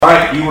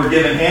You were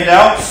given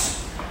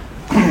handouts.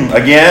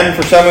 Again,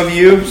 for some of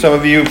you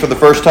for the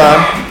first time.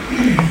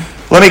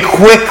 Let me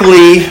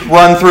quickly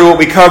run through what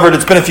we covered.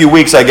 It's been a few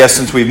weeks, I guess,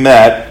 since we've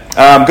met.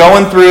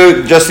 Going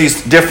through just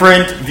these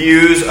different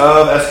views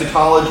of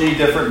eschatology,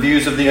 different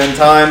views of the end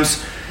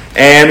times.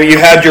 And you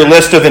had your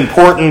list of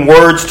important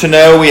words to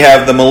know. We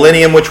have the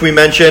millennium, which we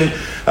mentioned,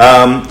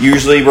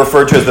 usually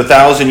referred to as the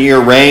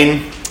 1,000-year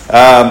reign.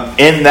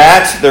 In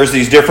that, there's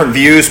these different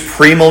views: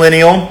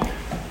 premillennial,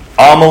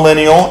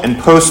 amillennial, and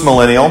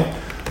postmillennial.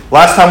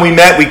 Last time we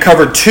met, we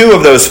covered two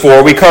of those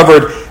four. We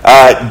covered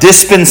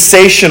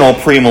dispensational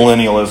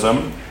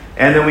premillennialism,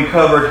 and then we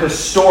covered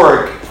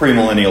historic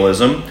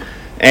premillennialism.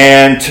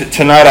 And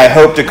tonight I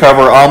hope to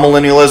cover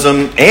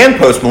amillennialism and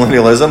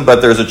postmillennialism,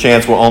 but there's a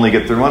chance we'll only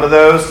get through one of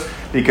those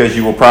because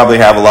you will probably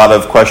have a lot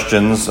of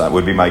questions,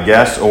 would be my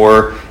guess,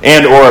 or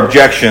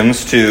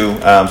objections to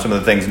some of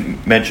the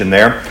things mentioned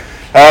there.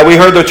 We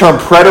heard the term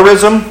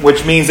preterism,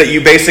 which means that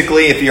you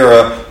basically, if you're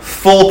a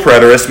full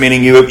preterist,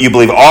 meaning you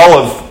believe all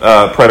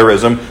of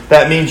preterism,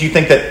 that means you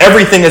think that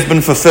everything has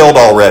been fulfilled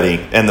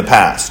already in the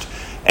past,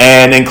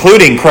 and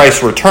including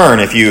Christ's return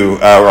if you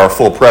are a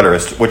full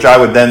preterist, which I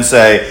would then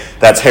say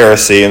that's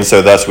heresy, and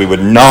so thus we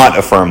would not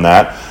affirm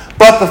that.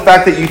 But the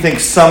fact that you think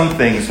some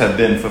things have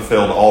been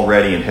fulfilled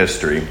already in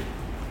history.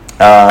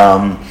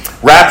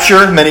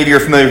 Rapture, many of you are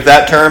familiar with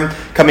that term,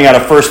 coming out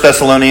of 1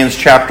 Thessalonians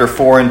chapter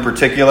 4 in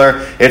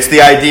particular. It's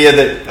the idea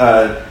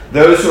that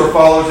those who are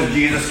followers of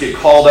Jesus get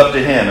called up to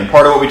Him. And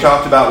part of what we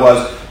talked about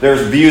was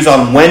there's views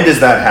on when does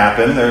that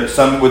happen.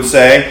 Some would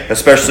say,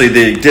 especially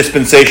the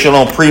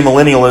dispensational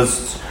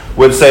premillennialists,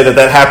 would say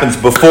that happens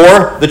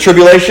before the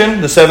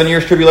tribulation, the 7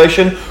 years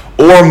tribulation,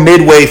 or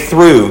midway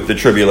through the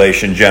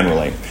tribulation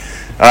generally.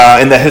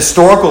 In the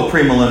historical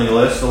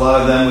premillennialists, a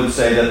lot of them would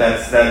say that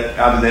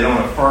either they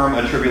don't affirm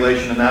a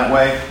tribulation in that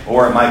way,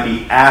 or it might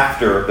be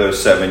after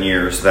those 7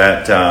 years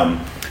that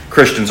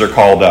Christians are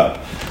called up.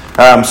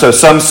 So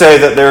some say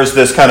that there's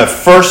this kind of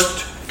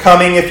first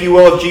coming, if you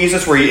will, of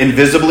Jesus, where He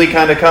invisibly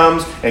kind of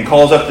comes and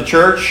calls up the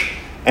church,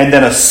 and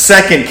then a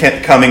second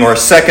coming or a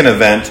second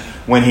event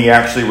when He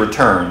actually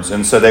returns.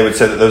 And so they would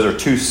say that those are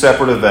two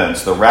separate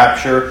events, the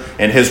rapture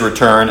and His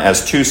return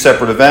as two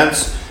separate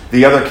events.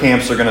 The other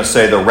camps are going to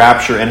say the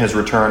rapture and His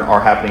return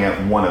are happening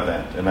at one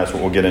event, and that's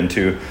what we'll get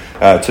into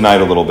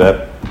tonight a little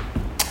bit.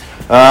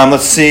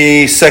 Let's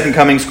see, second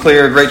coming's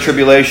clear, great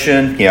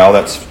tribulation. Yeah,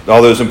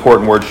 all those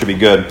important words should be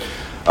good.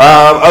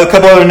 A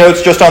couple other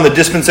notes just on the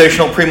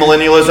dispensational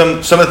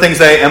premillennialism. Some of the things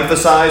they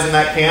emphasize in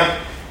that camp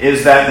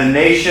is that the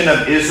nation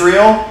of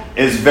Israel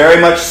is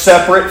very much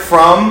separate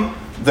from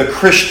the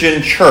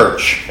Christian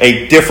church,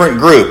 a different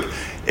group.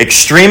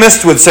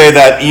 Extremists would say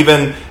that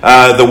even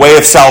the way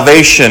of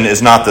salvation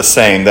is not the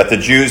same, that the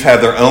Jews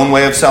have their own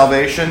way of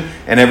salvation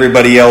and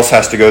everybody else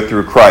has to go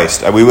through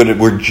Christ. We would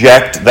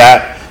reject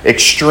that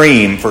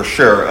extreme for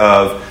sure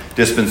of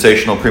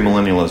dispensational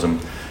premillennialism.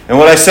 And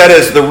what I said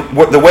is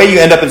the way you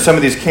end up in some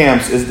of these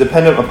camps is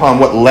dependent upon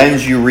what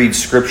lens you read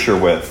Scripture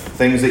with,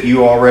 things that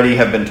you already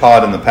have been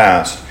taught in the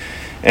past.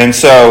 And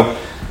so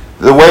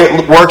the way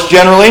it works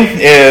generally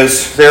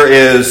is there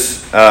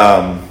is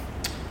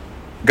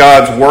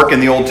God's work in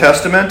the Old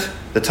Testament,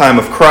 the time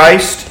of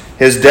Christ,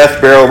 His death,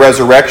 burial,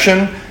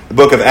 resurrection. The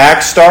book of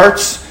Acts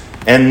starts,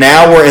 and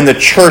now we're in the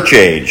church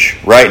age.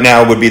 Right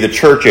now would be the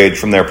church age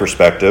from their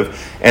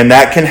perspective. And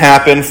that can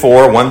happen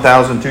for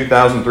 1,000,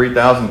 2,000,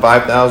 3,000,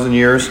 5,000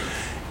 years.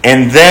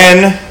 And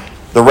then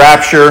the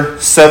rapture,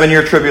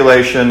 7-year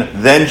tribulation,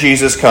 then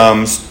Jesus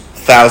comes,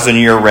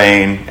 1,000-year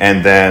reign,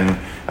 and then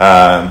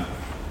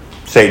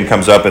Satan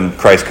comes up and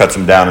Christ cuts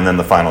him down, and then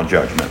the final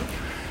judgment.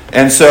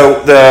 And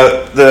so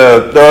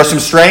there are some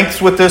strengths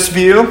with this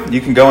view.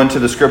 You can go into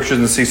the Scriptures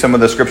and see some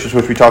of the Scriptures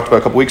which we talked about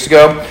a couple weeks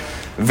ago.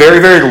 Very,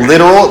 very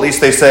literal. At least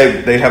they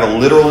say they have a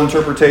literal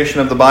interpretation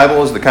of the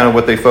Bible is the kind of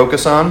what they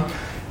focus on.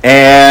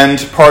 And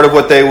part of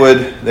what they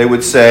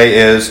would say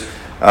is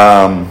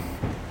part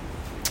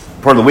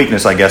of the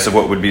weakness, I guess, of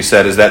what would be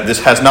said is that this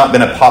has not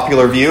been a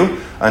popular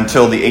view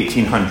until the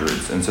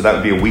 1800s. And so that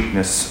would be a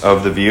weakness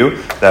of the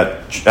view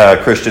that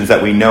Christians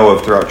that we know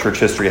of throughout church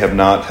history have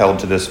not held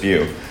to this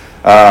view.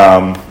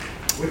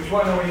 Which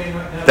one are we in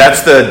right now?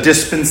 That's the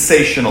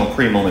dispensational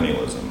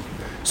premillennialism.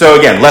 So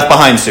again, Left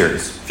Behind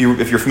series. If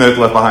you're familiar with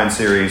the Left Behind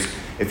series,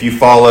 if you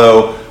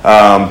follow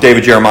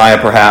David Jeremiah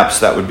perhaps,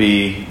 that would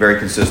be very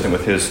consistent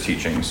with his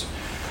teachings.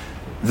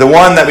 The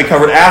one that we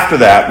covered after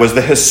that was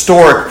the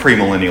historic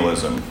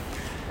premillennialism.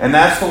 And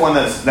that's the one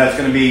that's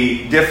going to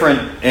be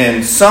different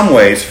in some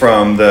ways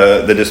from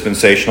the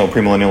dispensational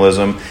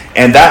premillennialism.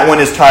 And that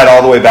one is tied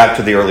all the way back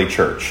to the early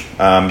church.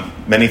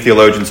 Many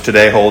theologians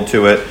today hold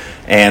to it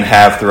and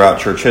have throughout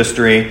church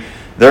history.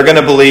 They're going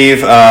to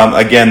believe,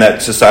 again,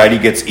 that society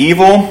gets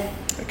evil,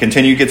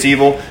 gets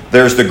evil.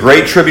 There's the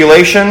Great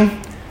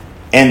Tribulation,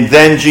 and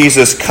then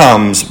Jesus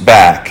comes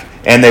back.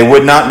 And they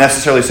would not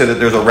necessarily say that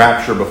there's a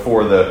rapture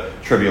before the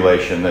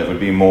tribulation. That would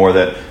be more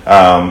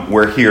that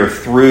we're here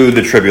through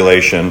the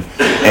tribulation,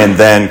 and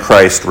then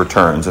Christ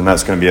returns. And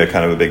that's going to be a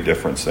kind of a big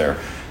difference there.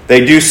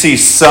 They do see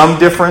some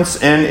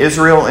difference in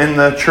Israel in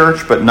the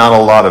church, but not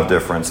a lot of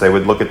difference. They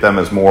would look at them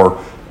as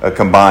more a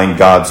combined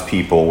God's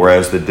people,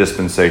 whereas the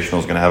dispensational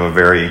is going to have a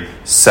very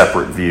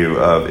separate view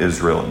of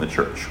Israel in the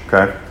church.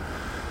 Okay?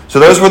 So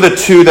those were the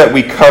two that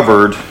we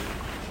covered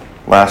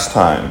last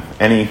time.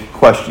 Any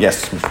questions?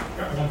 Yes? Got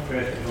one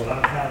question. Well,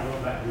 I'm kind of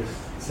going back to this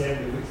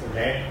 70 weeks of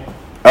Daniel.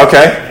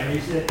 Okay. And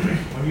you said,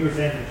 when you were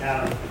saying the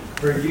kind of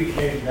where you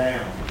came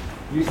down,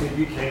 you said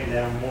you came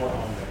down more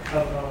on the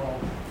covenantal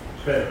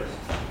fetters.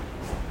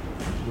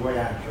 The way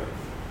I interpret.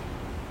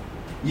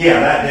 Yeah,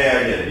 that day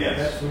I did, yes.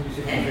 That's when you said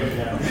you came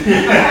down.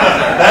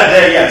 That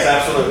day, yes,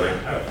 absolutely.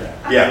 Okay.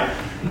 Yeah.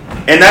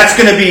 And that's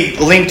going to be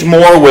linked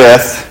more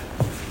with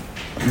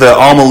the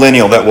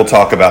amillennial that we'll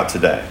talk about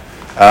today.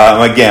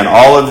 Again,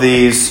 all of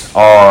these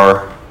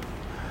are,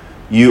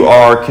 you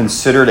are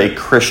considered a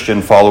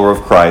Christian follower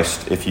of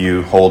Christ if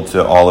you hold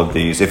to all of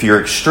these. If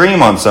you're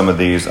extreme on some of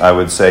these, I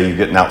would say you're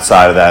getting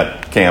outside of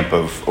that camp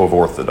of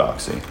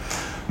orthodoxy.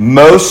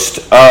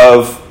 Most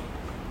of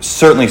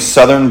certainly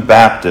Southern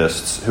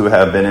Baptists who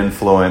have been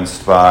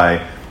influenced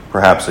by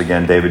perhaps,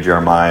 again, David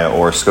Jeremiah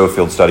or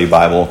Scofield Study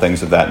Bible,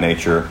 things of that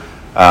nature,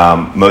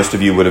 most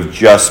of you would have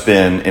just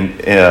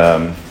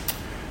been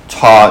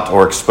taught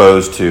or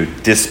exposed to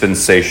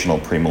dispensational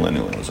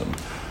premillennialism.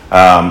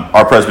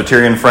 Our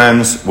Presbyterian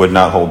friends would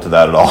not hold to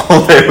that at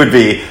all. They would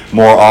be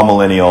more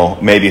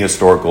amillennial, maybe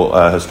historic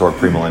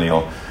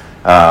premillennial.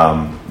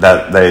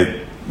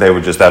 They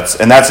would just,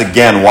 that's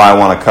again why I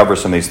want to cover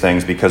some of these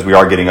things, because we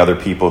are getting other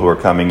people who are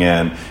coming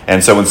in.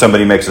 And so when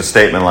somebody makes a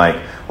statement like,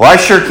 well, I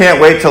sure can't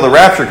wait till the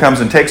rapture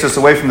comes and takes us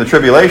away from the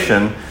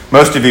tribulation,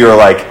 most of you are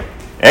like,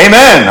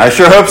 amen, I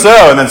sure hope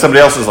so. And then somebody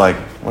else is like,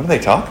 what are they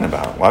talking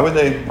about? Why would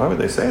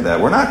they say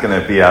that? We're not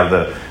going to be out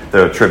of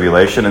the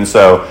tribulation. And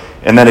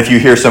then if you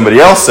hear somebody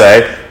else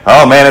say,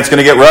 oh man, it's going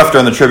to get rough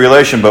during the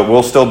tribulation, but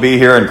we'll still be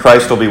here and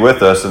Christ will be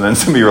with us. And then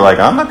some of you are like,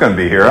 I'm not going to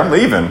be here, I'm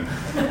leaving.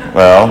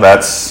 Well,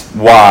 that's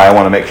why I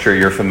want to make sure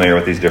you're familiar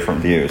with these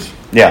different views.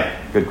 Yeah,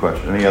 good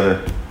question. Any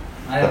other?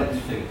 I have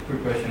just a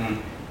quick question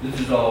on, this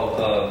is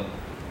all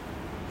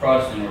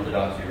Protestant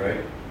Orthodoxy,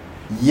 right?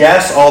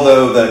 Yes,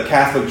 although the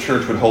Catholic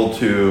Church would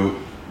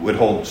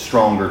hold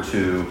stronger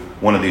to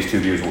one of these two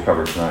views we'll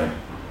cover tonight.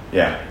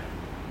 Yeah.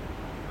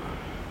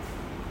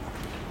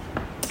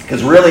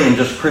 Because really in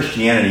just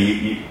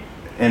Christianity,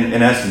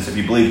 in essence, if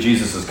you believe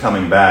Jesus is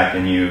coming back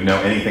and you know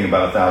anything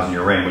about a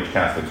 1,000-year reign, which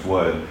Catholics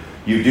would,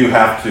 you do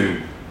have to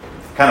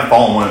kind of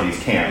fall in one of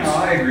these camps. No,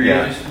 I agree.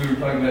 Yeah. We were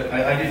talking about,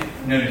 I just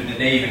noticed that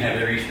they even have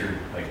their Easter,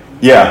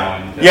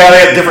 yeah, they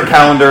have different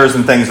calendars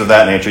and things of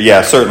that nature.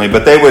 Yeah, certainly.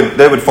 But they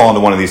would fall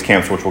into one of these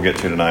camps, which we'll get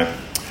to tonight.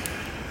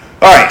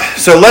 All right,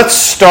 so let's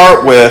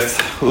start with,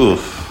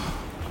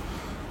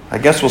 I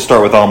guess we'll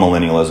start with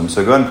amillennialism.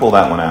 So go ahead and pull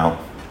that one out.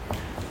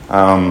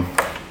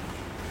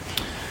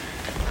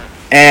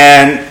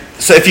 And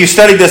so if you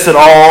studied this at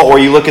all, or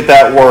you look at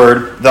that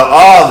word,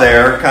 the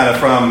there, kind of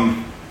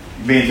from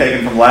being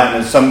taken from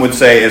Latin, as some would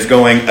say, is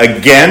going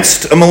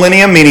against a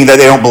millennium, meaning that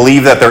they don't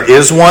believe that there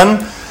is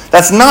one.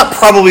 That's not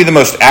probably the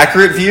most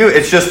accurate view.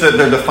 It's just that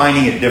they're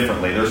defining it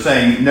differently. They're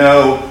saying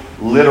no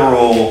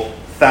literal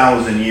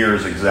 1,000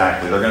 years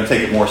exactly. They're going to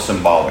take it more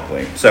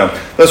symbolically. So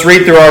let's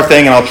read through our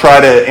thing, and I'll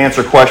try to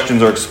answer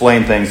questions or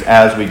explain things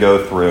as we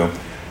go through.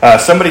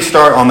 Somebody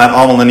start on that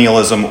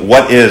amillennialism.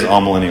 What is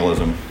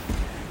amillennialism?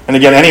 And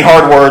again, any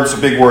hard words,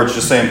 big words,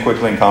 just say them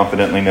quickly and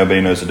confidently.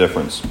 Nobody knows the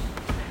difference.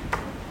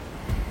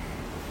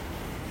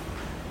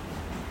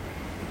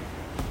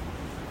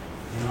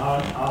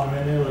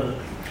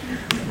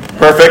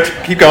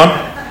 Perfect. Keep going.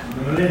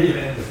 The millennium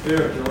and the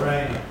spiritual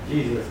reign of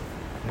Jesus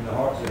in the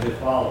hearts of his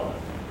followers.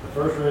 The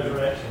first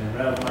resurrection in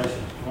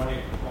Revelation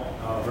 20,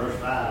 verse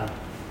 5,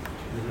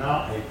 is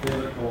not a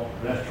physical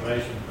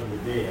restoration from the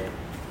dead.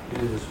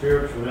 It is a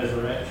spiritual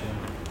resurrection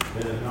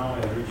that is known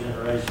as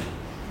regeneration.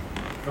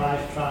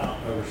 Christ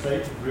triumphed over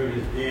Satan through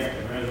his death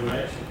and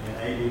resurrection in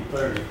AD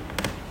 30,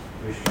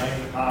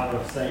 restraining the power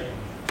of Satan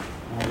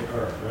on the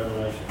earth.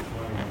 Revelation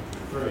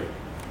 21:3.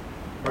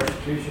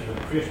 Persecution of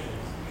Christians.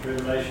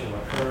 Tribulation will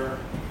occur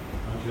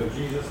until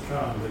Jesus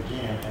comes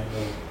again and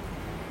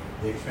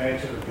the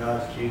expansion of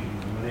God's kingdom,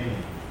 the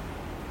millennium.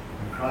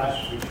 When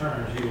Christ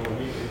returns, he will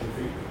immediately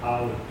defeat the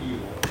power of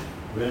evil,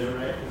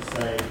 resurrect the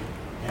saved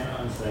and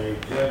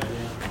unsaved, judge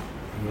them,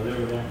 and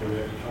deliver them to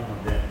their eternal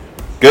death.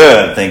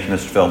 Good, thank you,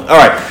 Mr. Phil. All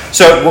right,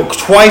 so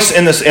twice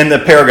in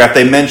the paragraph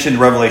they mentioned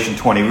Revelation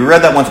 20. We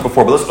read that once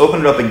before, but let's open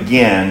it up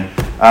again.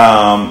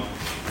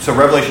 So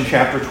Revelation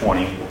chapter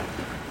 20.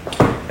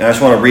 And I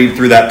just want to read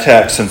through that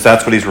text since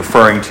that's what he's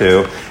referring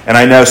to. And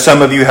I know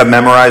some of you have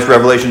memorized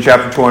Revelation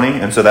chapter 20,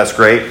 and so that's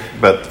great.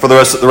 But for the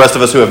rest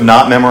of us who have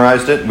not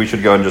memorized it, we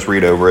should go and just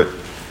read over it.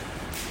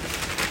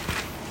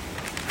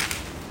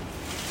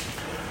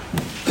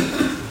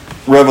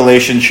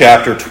 Revelation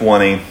chapter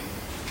 20.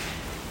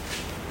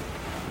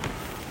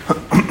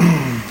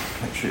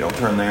 Make sure y'all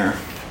turn there.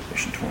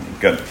 Revelation 20.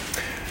 Good.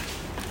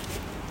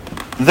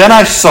 Then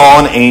I saw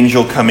an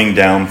angel coming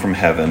down from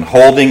heaven,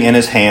 holding in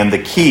his hand the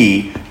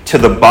key to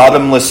the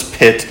bottomless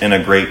pit in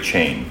a great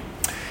chain.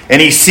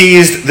 And he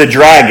seized the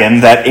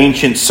dragon, that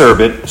ancient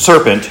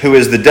serpent, who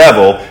is the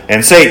devil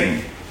and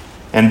Satan,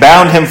 and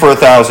bound him for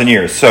 1,000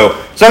 years. So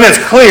something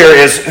that's clear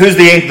is who's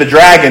the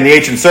dragon, the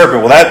ancient serpent?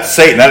 Well, that's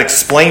Satan. That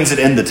explains it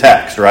in the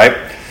text,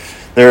 right?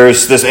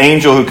 There's this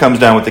angel who comes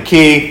down with the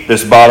key,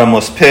 this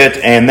bottomless pit,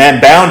 and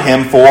then bound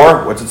him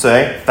for, what's it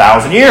say?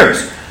 1,000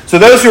 years. So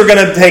those who are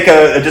going to take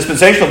a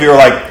dispensational view are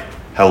like,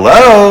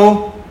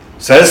 hello,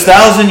 says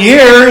 1,000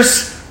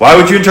 years. Why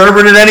would you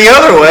interpret it any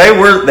other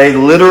way? They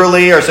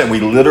literally are saying,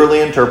 we literally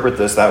interpret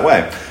this that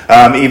way.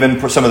 Even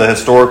for some of the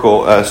historic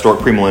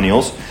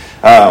premillennials.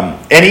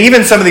 And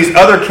even some of these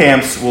other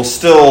camps will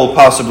still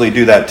possibly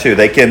do that too.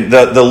 They can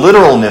the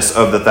literalness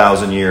of the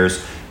 1,000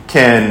 years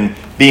can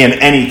be in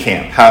any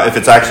camp. If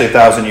it's actually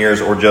 1,000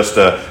 years or just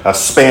a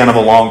span of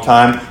a long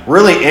time,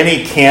 really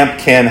any camp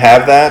can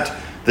have that.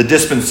 The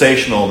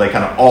dispensational, they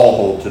kind of all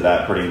hold to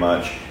that pretty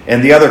much.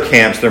 And the other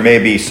camps, there may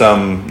be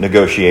some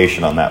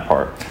negotiation on that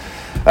part.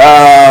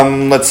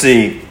 Let's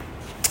see.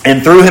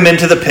 And threw him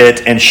into the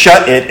pit and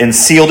shut it and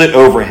sealed it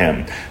over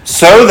him,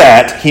 so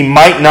that he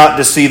might not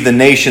deceive the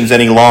nations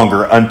any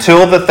longer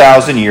until the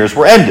 1,000 years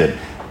were ended.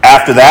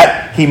 After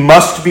that, he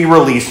must be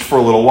released for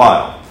a little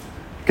while.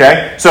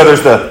 Okay? So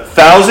there's the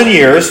 1,000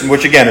 years,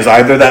 which again is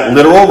either that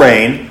literal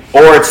reign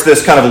or it's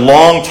this kind of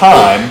long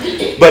time,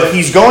 but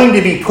he's going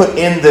to be put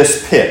in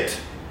this pit.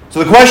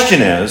 So the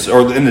question is,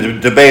 or in the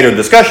debate or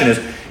discussion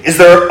is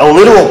there a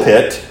literal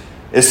pit?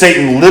 Is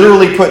Satan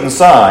literally put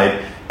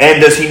inside?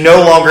 And does he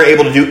no longer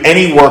able to do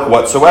any work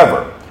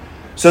whatsoever?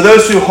 So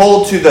those who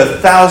hold to the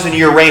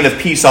 1,000-year reign of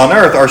peace on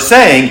earth are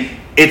saying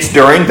it's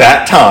during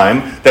that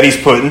time that he's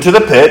put into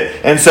the pit,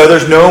 and so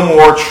there's no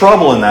more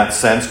trouble in that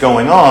sense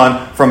going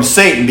on from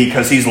Satan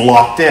because he's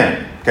locked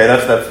in. Okay,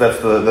 that's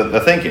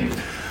the thinking.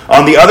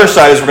 On the other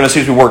side, as we're going to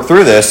see as we work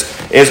through this,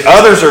 is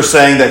others are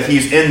saying that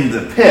he's in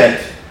the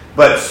pit,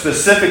 but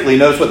specifically,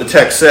 notice what the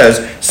text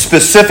says,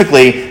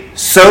 specifically,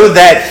 so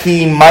that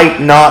he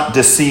might not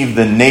deceive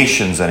the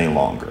nations any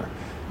longer.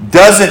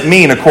 Doesn't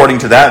mean, according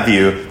to that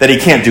view, that he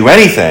can't do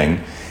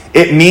anything.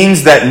 It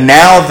means that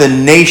now the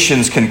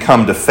nations can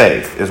come to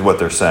faith, is what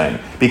they're saying.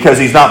 Because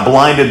he's not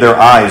blinded their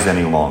eyes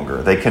any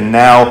longer. They can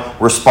now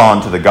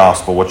respond to the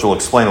gospel, which will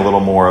explain a little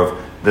more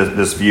of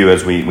this view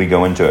as we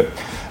go into it.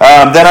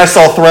 Then I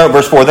saw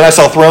verse 4, then I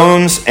saw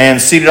thrones, and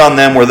seated on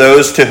them were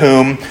those to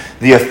whom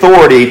the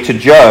authority to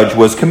judge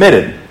was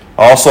committed.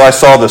 Also I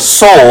saw the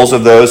souls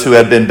of those who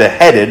had been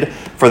beheaded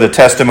for the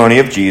testimony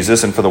of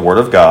Jesus and for the word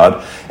of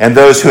God, and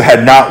those who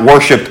had not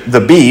worshipped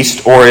the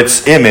beast or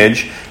its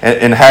image,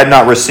 and had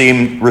not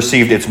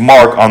received its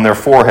mark on their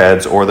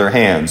foreheads or their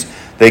hands.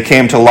 They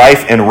came to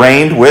life and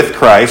reigned with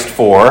Christ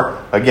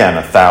for, again,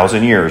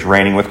 1,000 years,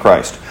 reigning with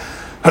Christ.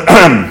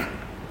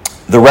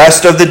 The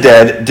rest of the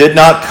dead did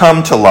not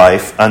come to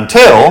life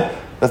until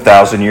the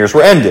 1,000 years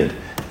were ended.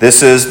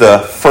 This is the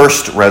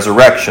first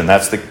resurrection.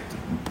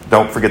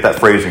 Don't forget that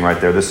phrasing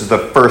right there. This is the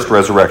first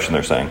resurrection,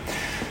 they're saying.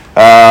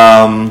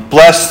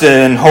 Blessed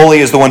and holy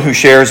is the one who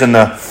shares in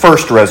the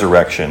first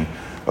resurrection.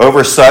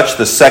 Over such,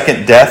 the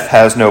second death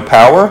has no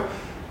power,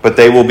 but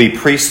they will be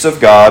priests of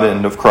God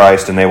and of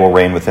Christ, and they will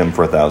reign with him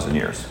for 1,000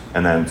 years.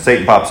 And then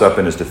Satan pops up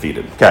and is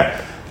defeated.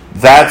 Okay,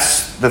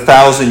 that's the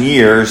 1,000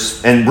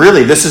 years, and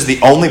really this is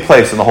the only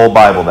place in the whole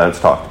Bible that it's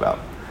talked about.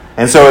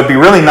 And so it'd be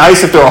really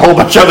nice if there were a whole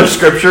bunch of other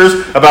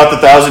scriptures about the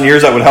 1,000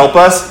 years that would help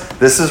us.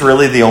 This is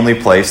really the only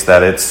place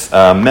that it's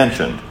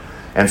mentioned.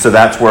 And so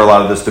that's where a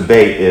lot of this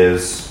debate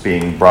is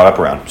being brought up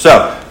around.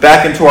 So,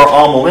 back into our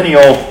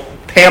all-millennial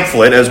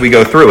pamphlet as we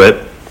go through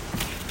it.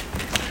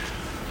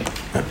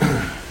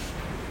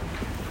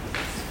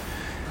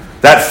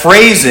 That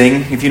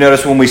phrasing, if you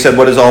notice when we said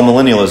what is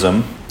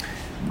all-millennialism,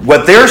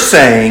 what they're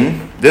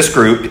saying, this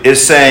group,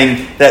 is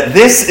saying that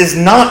this is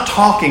not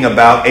talking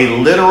about a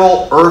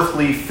literal,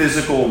 earthly,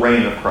 physical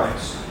reign of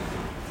Christ.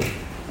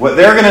 What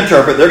they're going to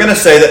interpret, they're going to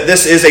say that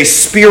this is a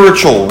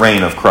spiritual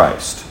reign of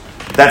Christ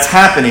that's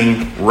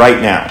happening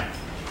right now.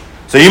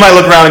 So you might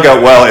look around and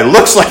go, well, it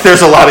looks like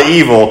there's a lot of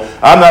evil.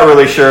 I'm not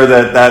really sure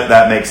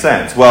that makes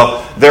sense.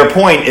 Well, their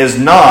point is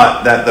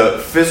not that the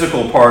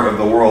physical part of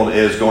the world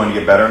is going to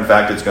get better. In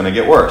fact, it's going to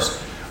get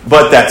worse.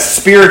 But that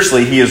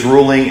spiritually he is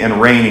ruling and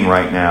reigning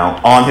right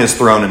now on his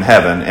throne in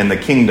heaven, and the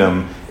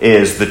kingdom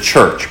is the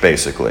church,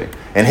 basically.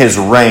 And his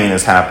reign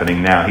is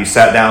happening now. He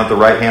sat down at the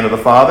right hand of the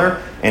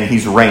Father, and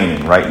he's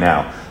reigning right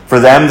now.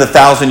 For them, the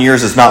 1,000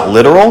 years is not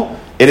literal.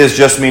 It is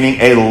just meaning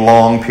a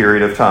long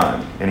period of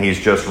time, and he's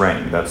just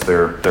reigning. That's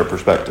their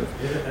perspective.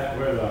 Isn't that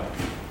where the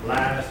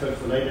lion is supposed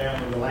to lay down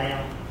with the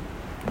lamb?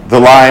 The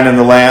lion and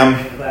the lamb?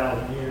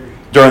 1,000 years.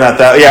 During that,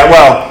 yeah,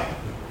 well,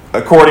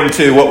 according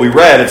to what we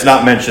read, it's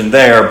not mentioned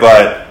there,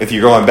 but if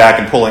you're going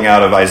back and pulling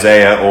out of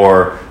Isaiah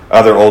or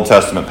other Old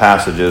Testament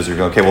passages, you're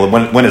going, okay, well,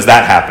 when is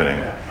that happening?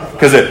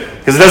 Because it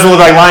doesn't look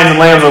like lions and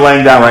lambs are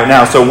laying down right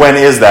now. So when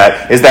is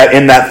that? Is that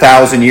in that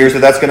 1,000 years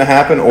that's going to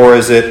happen? Or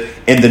is it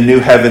in the new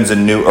heavens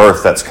and new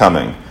earth that's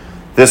coming?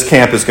 This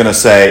camp is going to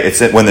say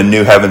it's when the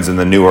new heavens and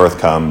the new earth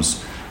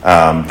comes.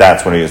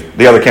 That's when he is.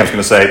 The other camp's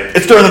going to say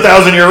it's during the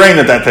 1,000-year reign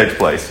that takes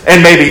place.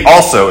 And maybe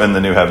also in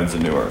the new heavens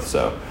and new earth.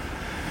 So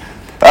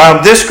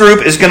This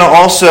group is going to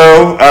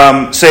also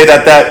say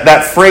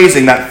that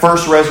phrasing, that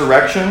first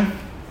resurrection,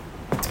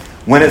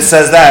 when it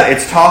says that,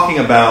 it's talking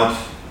about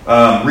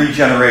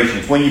regeneration.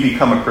 It's when you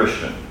become a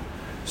Christian.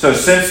 So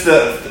since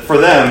for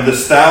them,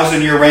 this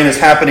 1,000-year reign is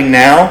happening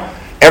now,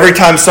 every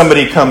time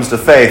somebody comes to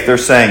faith, they're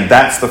saying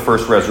that's the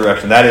first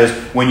resurrection. That is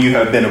when you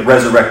have been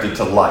resurrected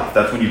to life.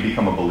 That's when you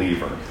become a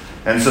believer.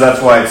 And so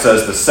that's why it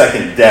says the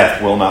second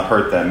death will not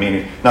hurt them,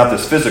 meaning not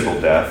this physical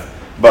death,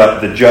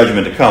 but the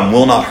judgment to come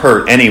will not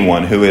hurt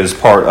anyone who is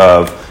part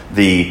of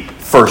the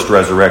first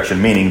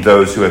resurrection, meaning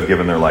those who have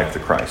given their life to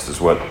Christ,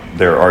 is what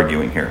they're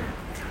arguing here.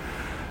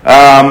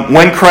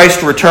 When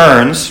Christ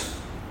returns,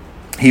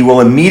 he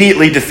will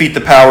immediately defeat the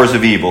powers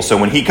of evil. So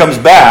when he comes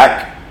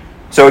back,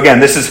 so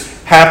again, this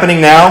is happening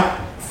now.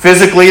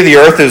 Physically, the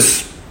earth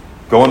is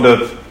going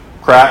to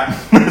crap.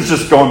 It's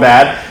just going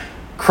bad.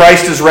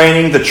 Christ is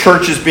reigning. The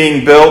church is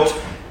being built.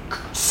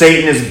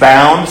 Satan is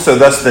bound, so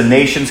thus the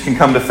nations can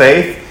come to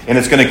faith. And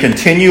it's going to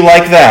continue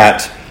like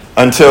that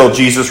until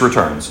Jesus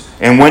returns.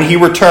 And when he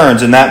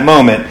returns, in that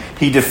moment,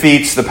 he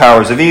defeats the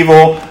powers of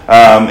evil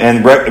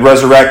and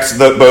resurrects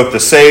both the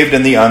saved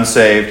and the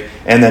unsaved,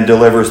 and then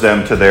delivers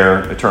them to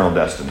their eternal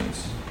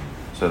destinies.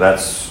 So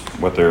that's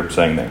what they're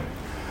saying there.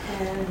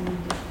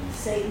 And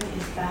Satan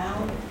is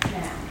bound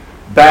now.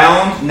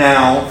 Bound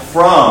now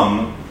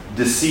from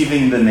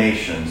deceiving the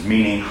nations,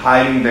 meaning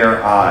hiding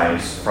their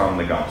eyes from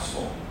the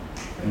gospel.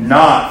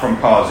 Not from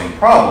causing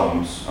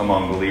problems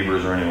among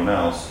believers or anyone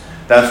else.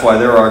 That's why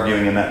they're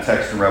arguing in that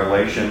text in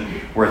Revelation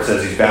where it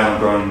says he's bound and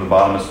thrown into the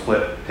bottomless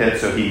pit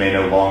so he may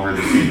no longer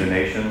deceive the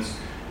nations.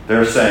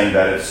 They're saying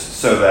that it's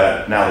so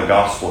that now the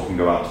gospel can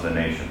go out to the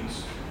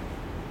nations.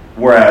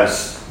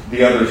 Whereas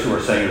the others who are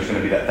saying there's going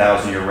to be that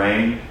 1,000-year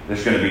reign,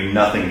 there's going to be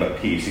nothing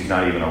but peace. He's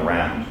not even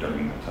around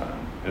during that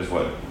time, is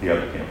what the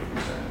other camp would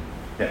be saying.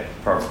 Yeah,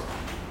 Carl.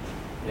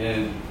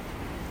 And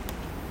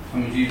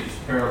some of Jesus'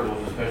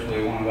 parables,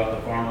 especially one about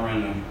the farmer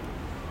and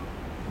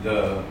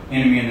the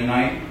enemy in the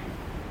night,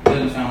 it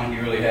doesn't sound like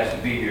he really has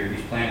to be here.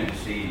 He's planted the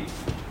seed.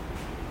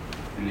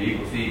 And the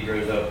evil seed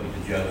grows up with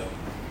the just.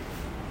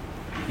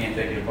 You can't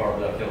take it apart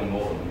without killing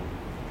both of them.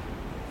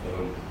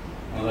 So,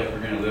 I don't think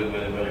we're going to live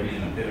with it, whether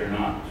he's in a pit or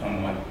not,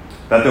 somewhat.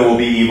 That there will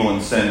be evil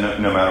and sin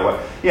no matter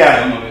what.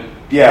 Yeah. Some of it.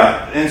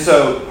 Yeah, and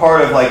so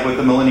part of like with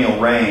the millennial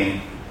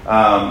reign,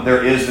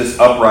 there is this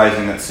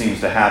uprising that seems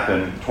to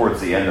happen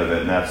towards the end of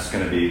it, and that's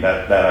going to be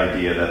that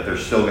idea that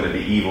there's still going to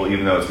be evil,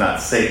 even though it's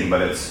not Satan,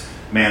 but it's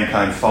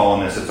mankind's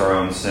fallenness, it's our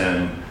own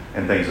sin,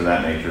 and things of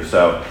that nature.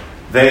 So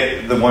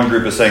the one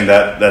group is saying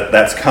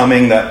that's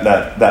coming,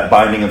 that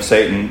binding of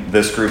Satan.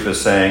 This group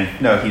is saying,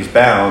 no, he's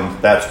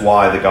bound. That's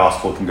why the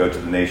gospel can go to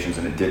the nations,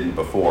 and it didn't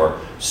before.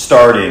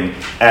 Starting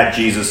at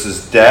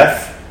Jesus'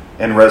 death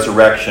and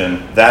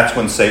resurrection, that's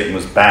when Satan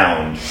was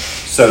bound.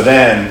 So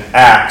then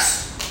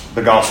Acts,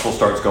 the gospel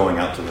starts going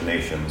out to the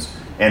nations,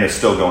 and it's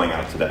still going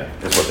out today,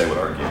 is what they would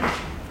argue.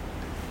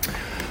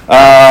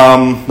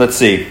 Let's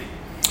see.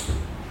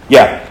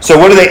 Yeah, so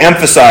what do they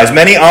emphasize?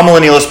 Many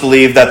amillennialists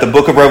believe that the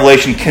book of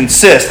Revelation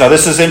consists, now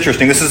this is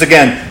interesting, this is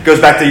again, goes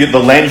back to the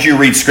lens you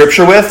read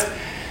scripture with,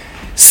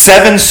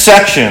 7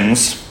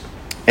 sections,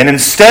 and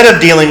instead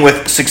of dealing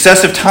with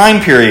successive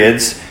time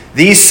periods,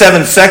 these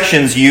 7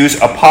 sections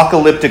use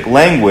apocalyptic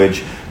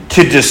language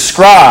to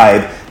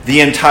describe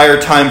the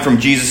entire time from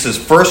Jesus'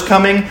 first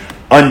coming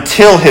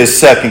until his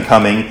second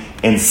coming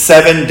in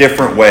 7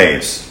 different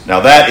ways. Now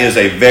that is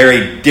a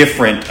very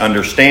different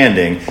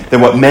understanding than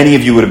what many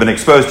of you would have been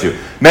exposed to.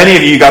 Many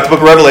of you got the book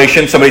of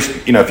Revelation, somebody's,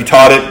 if you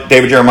taught it,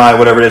 David, Jeremiah,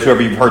 whatever it is,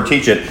 whoever you've heard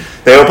teach it,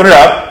 they open it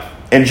up,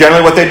 and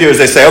generally what they do is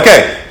they say,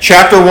 okay,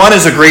 chapter 1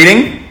 is a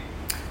greeting,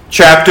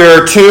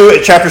 chapters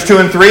 2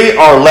 and 3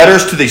 are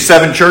letters to the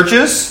 7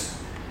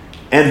 churches,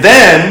 and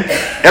then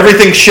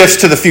everything shifts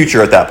to the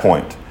future at that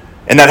point.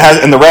 And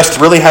the rest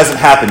really hasn't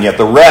happened yet.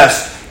 The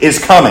rest is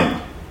coming.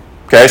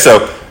 Okay,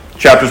 so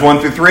chapters 1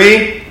 through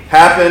 3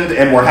 happened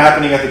and were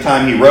happening at the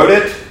time he wrote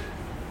it.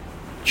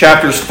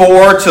 Chapters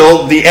 4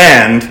 till the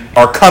end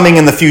are coming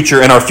in the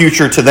future and are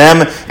future to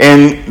them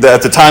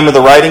at the time of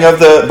the writing of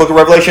the book of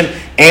Revelation,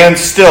 and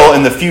still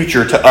in the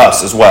future to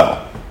us as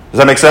well. Does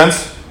that make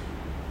sense?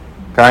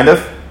 Kind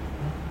of?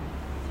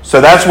 So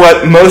that's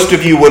what most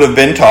of you would have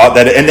been taught.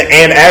 And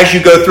as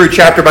you go through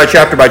chapter by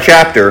chapter by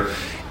chapter,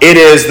 it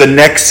is the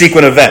next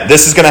sequent event.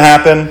 This is going to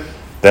happen,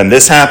 then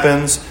this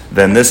happens,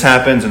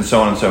 and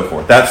so on and so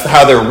forth. That's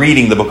how they're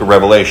reading the book of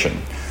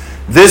Revelation.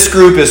 This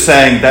group is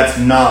saying that's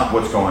not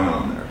what's going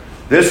on there.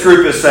 This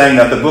group is saying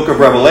that the book of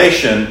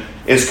Revelation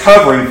is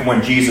covering from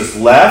when Jesus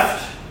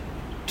left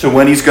to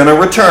when he's going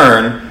to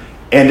return,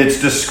 and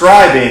it's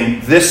describing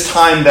this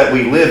time that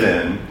we live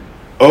in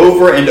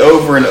over and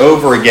over and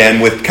over again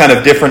with kind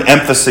of different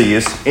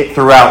emphases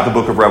throughout the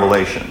book of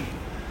Revelation.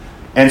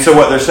 And so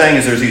what they're saying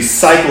is there's these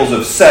cycles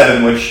of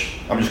 7, which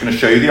I'm just going to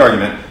show you the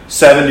argument.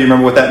 7, do you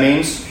remember what that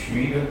means?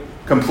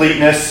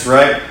 Completeness,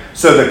 right?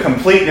 So the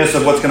completeness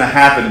of what's going to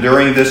happen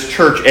during this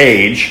church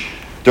age,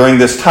 during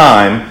this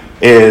time,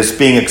 is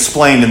being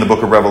explained in the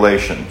book of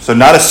Revelation. So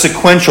not a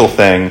sequential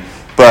thing,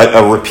 but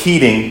a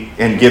repeating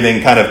and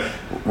giving kind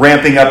of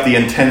ramping up the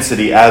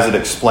intensity as it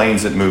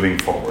explains it moving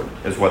forward,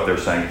 is what they're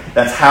saying.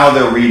 That's how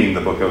they're reading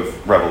the book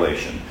of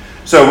Revelation.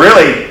 So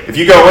really, if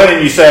you go in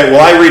and you say,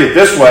 well, I read it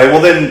this way,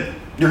 well then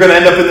you're going to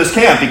end up in this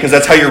camp because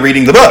that's how you're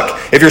reading the book.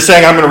 If you're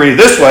saying, I'm going to read it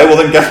this way, well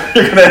then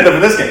you're going to end up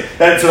in this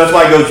camp. So that's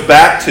why it goes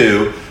back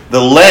to the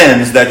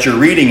lens that you're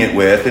reading it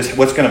with is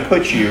what's going to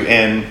put you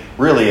in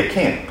really a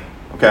camp.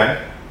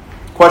 Okay?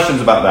 Questions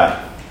about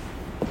that?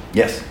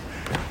 Yes?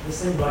 It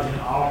seems like in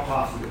all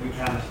prophecy that we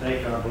kind of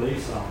stake our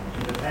beliefs on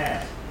in the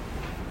past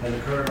has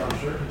occurred on a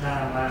certain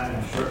timeline in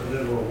a certain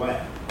literal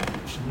way.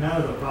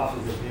 None of the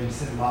prophecies have been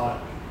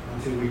symbolic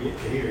until we get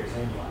to here, it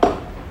seems like.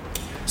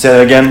 Say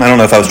that again? I don't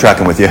know if I was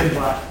tracking with you. It seems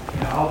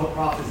like all the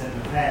prophecies in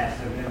the past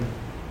have been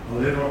a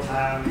literal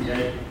time,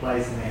 date, and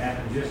place, and they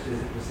happen just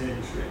as it was said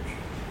in Scripture.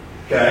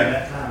 Okay. In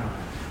that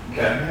timeline.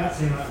 Okay. Now it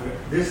seems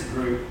like this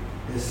group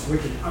is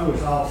switching,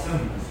 it's all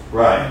symbols.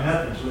 Right. And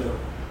nothing's literal.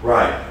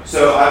 Right.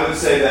 So I would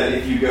say that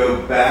if you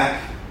go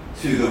back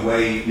to the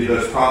way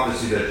those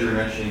prophecies that you're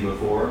mentioning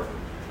before,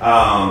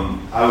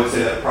 I would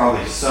say that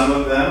probably some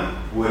of them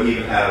would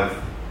even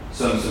have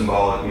some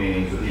symbolic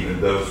meanings with even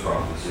those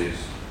prophecies,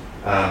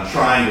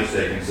 trying to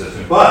stay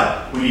consistent.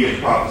 But when you get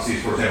to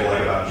prophecies, for example,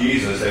 like about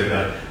Jesus, they've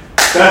been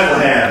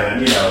Bethlehem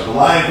and the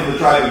Lion from the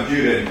tribe of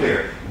Judah and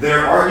clear.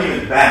 Their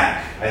argument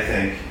back, I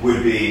think,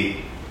 would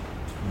be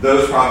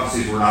those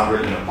prophecies were not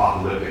written in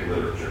apocalyptic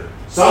literature.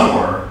 Some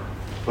were,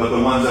 but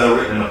the ones that are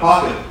written in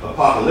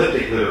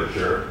apocalyptic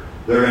literature,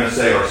 they're going to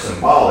say are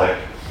symbolic.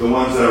 The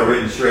ones that are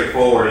written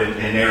straightforward in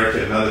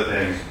narrative and other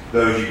things,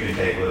 those you can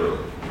take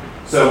literally.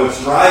 So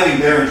what's driving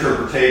their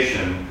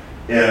interpretation,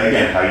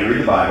 again, how you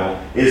read the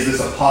Bible, is this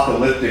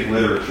apocalyptic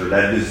literature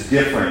that is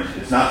different.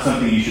 It's not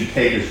something you should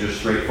take as just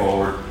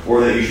straightforward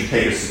or that you should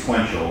take as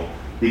sequential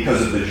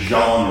because of the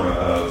genre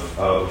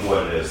of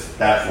what it is.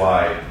 That's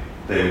why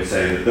they would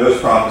say that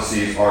those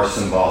prophecies are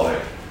symbolic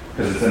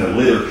because it's in a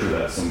literature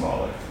that's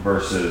symbolic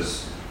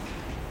versus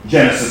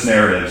Genesis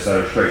narratives that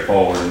are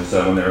straightforward. And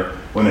so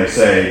when they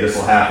say this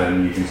will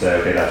happen, you can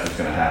say, okay, that's what's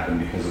going to happen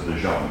because of the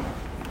genre,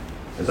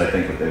 as I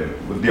think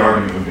what the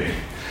argument would be.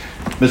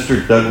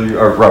 Mr. Dudley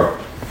or Robert.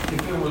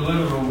 If it were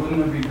literal,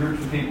 wouldn't there be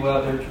groups of people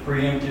out there to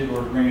preempt it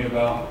or bring it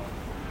about?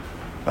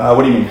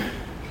 What do you mean?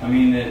 I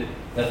mean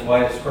that's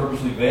why it's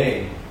purposely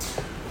vague.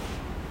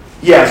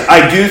 Yes,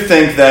 I do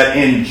think that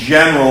in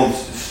general,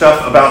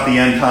 stuff about the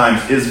end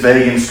times is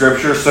vague in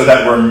Scripture so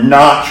that we're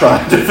not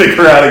trying to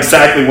figure out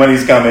exactly when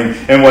he's coming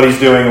and what he's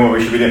doing and what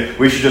we should be doing.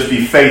 We should just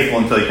be faithful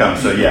until he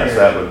comes. So yes,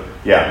 that would,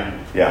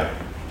 yeah.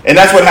 And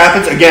that's what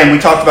happens. Again, we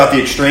talked about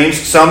the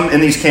extremes. Some in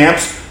these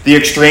camps, the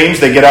extremes,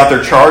 they get out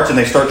their charts and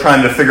they start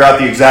trying to figure out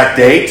the exact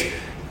date.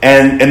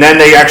 And then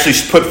they actually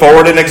put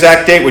forward an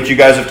exact date, which you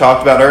guys have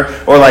talked about,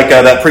 or like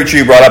that preacher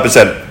you brought up and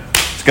said,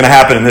 it's going to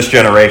happen in this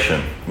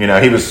generation. He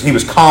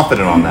was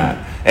confident on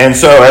that. And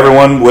so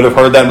everyone would have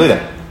heard that and believed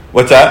that.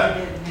 What's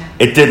that?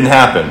 It didn't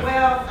happen.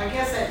 Well, I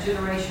guess that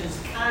generation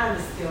is kind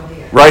of still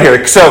here. Right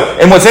here. So,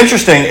 and what's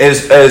interesting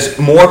is as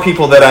more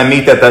people that I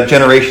meet that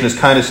generation is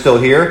kind of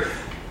still here,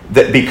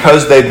 that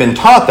because they've been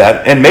taught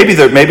that, and maybe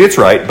it's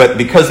right, but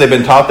because they've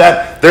been taught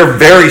that, they're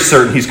very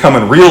certain he's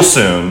coming real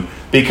soon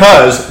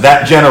because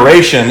that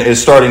generation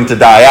is starting to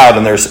die out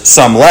and there's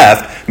some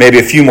left, maybe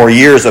a few more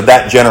years of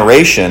that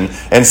generation.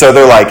 And so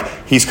they're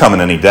like, he's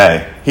coming any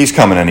day. He's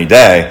coming any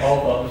day.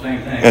 Paul thought the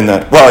same thing.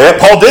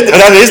 Paul did.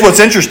 That is what's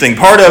interesting.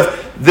 Part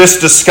of this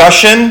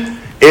discussion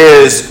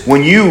is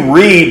when you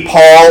read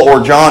Paul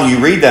or John, you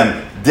read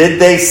them, did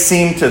they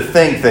seem to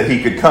think that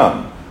he could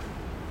come?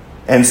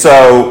 And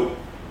so,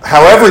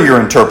 however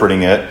you're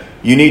interpreting it,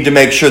 you need to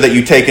make sure that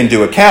you take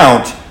into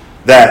account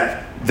that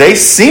they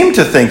seem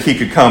to think he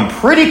could come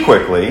pretty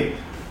quickly,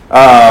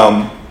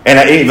 and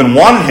I even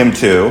wanted him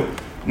to.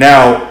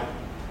 Now,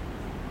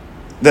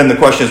 then the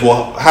question is,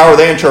 well, how are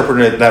they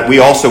interpreting it that we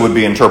also would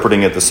be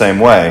interpreting it the same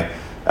way?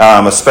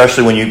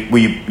 Especially when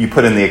you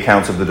put in the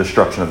accounts of the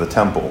destruction of the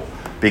temple.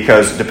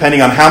 Because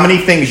depending on how many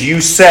things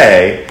you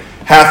say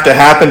have to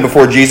happen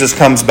before Jesus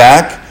comes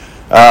back,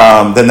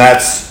 then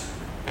that's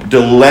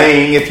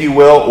delaying, if you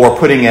will, or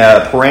putting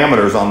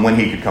parameters on when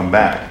he could come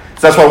back.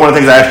 So that's why one of the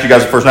things I asked you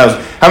guys the first night was,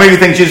 how many of you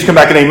think Jesus will come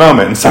back at any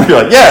moment? And some of you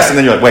are like, yes. And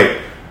then you're like,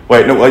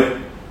 wait,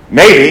 no,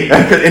 maybe.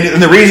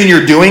 And the reason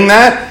you're doing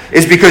that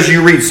is because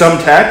you read some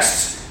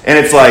texts, and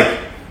it's like,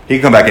 he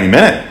can come back any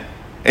minute.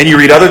 And you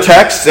read other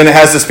texts, and it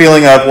has this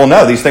feeling of, well,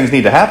 no, these things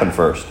need to happen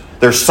first.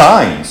 There's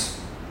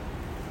signs.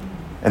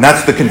 And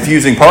that's the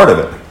confusing part of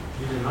it.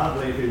 You do not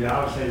believe it.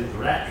 I would say that the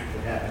rapture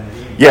could happen at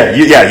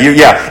any time.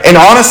 Yeah. And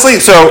honestly,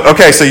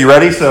 so you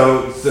ready?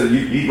 So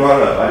you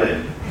brought it up. I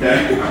didn't.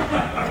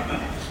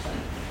 Okay?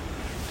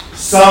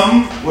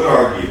 Some would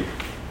argue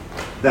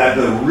that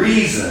the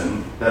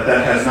reason that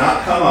has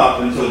not come up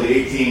until the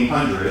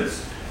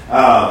 1800s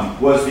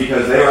was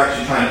because they were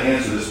actually trying to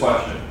answer this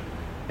question.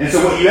 And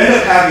so what you end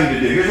up having to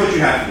do, here's what you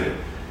have to do.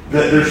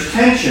 There's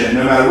tension,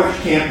 no matter which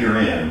camp you're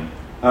in,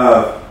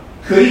 of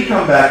could he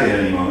come back at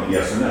any moment,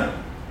 yes or no?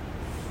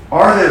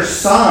 Are there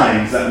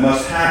signs that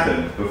must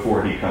happen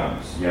before he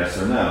comes, yes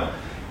or no?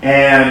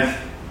 And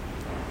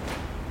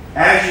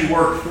as you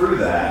work through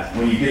that,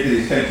 when you get to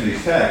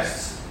these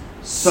texts,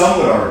 some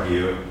would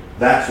argue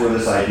that's where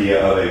this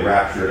idea of a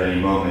rapture at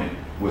any moment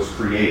was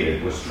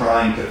created, was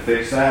trying to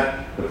fix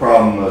that. The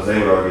problem was, they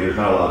would argue, there's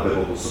not a lot of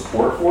biblical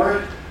support for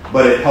it,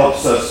 but it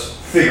helps us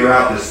figure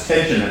out this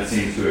tension that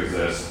seems to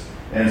exist.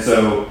 And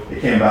so it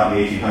came about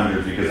in the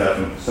 1800s because that's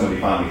when somebody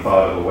finally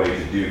thought of a way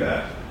to do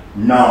that.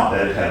 Not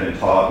that it had been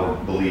taught or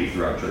believed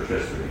throughout church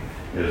history,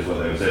 is what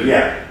they would say.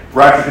 Yeah,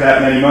 rapture could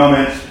happen any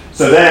moment,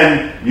 so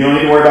then you don't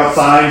need to worry about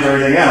signs or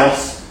anything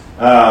else.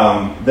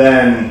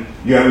 Then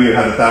you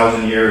have the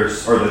 1,000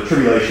 years, or the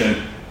tribulation,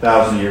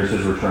 1,000 years,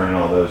 his return, and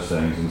all those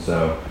things. And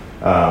so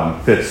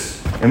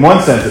fits, in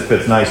one sense, it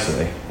fits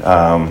nicely,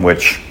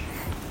 which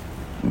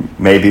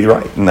may be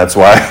right, and that's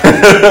why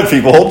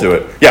people hold to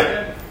it.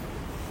 Yeah.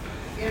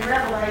 In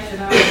Revelation,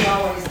 I was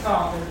always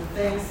taught that the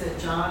things that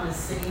John has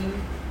seen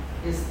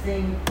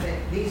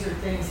these are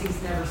things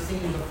he's never seen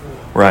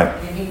before. Right.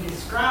 And he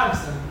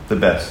describes them The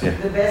best, yeah.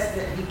 the best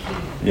that he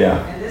can.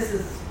 Yeah. And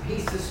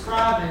he's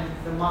describing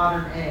the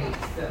modern age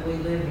that we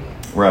live in.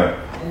 Right.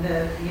 And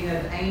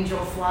the angel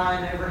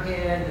flying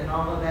overhead and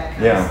all of that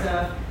kind Yeah. of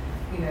stuff.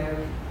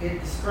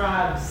 It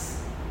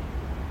describes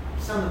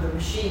some of the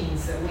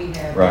machines that we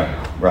have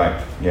now.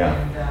 Right, yeah,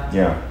 And,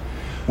 yeah.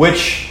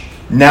 Which,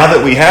 now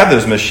that we have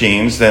those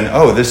machines, then,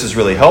 this is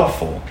really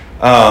helpful.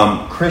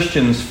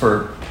 Christians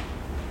for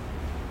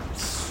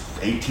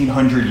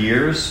 1,800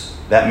 years,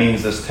 that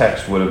means this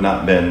text would have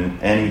not been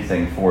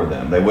anything for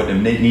them. They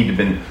wouldn't have need to have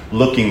been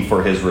looking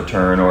for his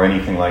return or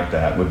anything like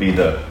that, would be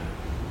the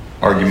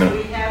argument.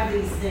 Because we have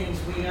these things,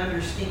 we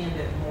understand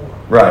it more.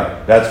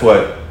 Right, that's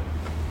what,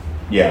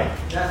 yeah.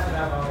 That's what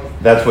I've always.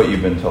 That's what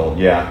you've been told,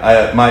 yeah.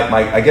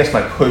 I guess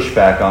my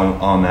pushback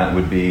on that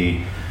would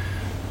be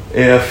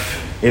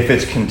if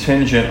it's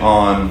contingent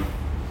on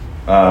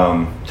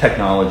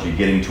technology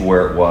getting to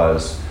where it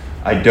was,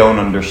 I don't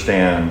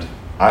understand.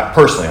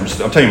 Personally, I'm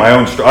telling you my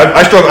own story.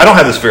 I struggle. I don't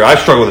have this fear. I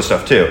struggle with this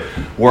stuff too.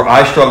 Where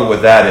I struggle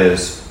with that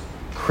is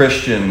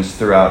Christians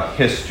throughout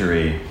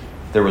history,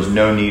 there was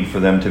no need for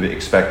them to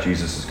expect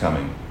Jesus is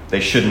coming. They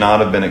should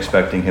not have been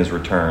expecting his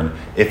return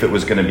if it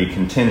was going to be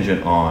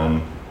contingent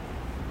on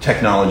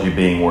technology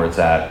being where it's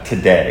at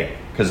today,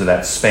 because of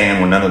that span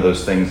when none of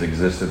those things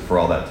existed for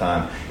all that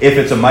time. If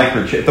it's a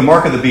microchip, if the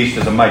mark of the beast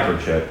is a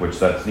microchip, which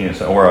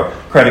that's, or a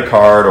credit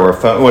card or a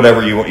phone,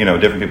 whatever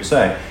different people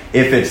say.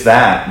 If it's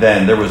that,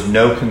 then there was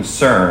no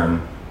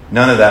concern.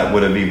 None of that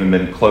would have even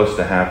been close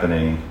to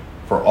happening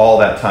for all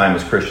that time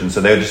as Christians.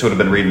 So they just would have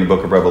been reading the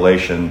book of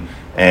Revelation,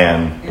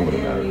 and it would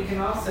have then mattered. you can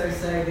also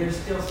say there's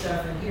still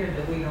stuff in here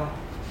that we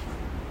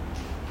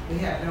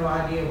have no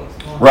idea what's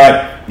going on.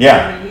 Right,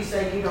 yeah. I mean, you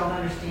say you don't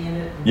understand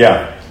it.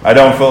 Yeah, I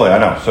don't fully. I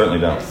know, certainly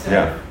don't. So-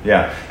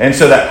 Yeah. And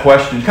so that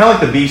question, kind of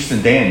like the beast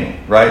in Daniel,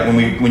 right?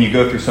 When you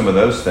go through some of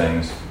those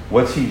things,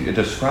 what's he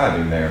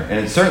describing there? And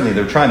it's certainly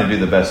they're trying to do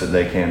the best that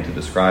they can to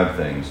describe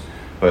things.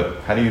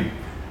 But how do you,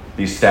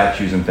 these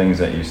statues and things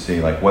that you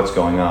see, like what's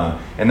going on?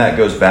 And that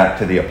goes back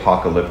to the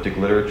apocalyptic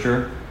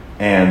literature,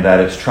 and that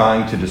it's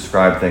trying to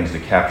describe things to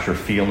capture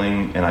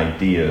feeling and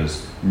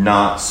ideas,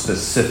 not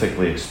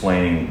specifically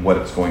explaining what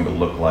it's going to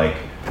look like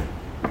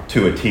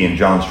to a T, and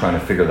John's trying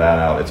to figure that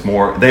out. It's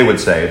more, they would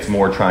say, it's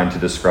more trying to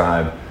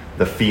describe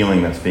the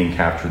feeling that's being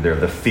captured there,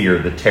 the fear,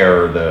 the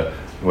terror, the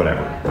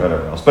whatever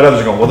else. But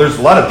others are going, well, there's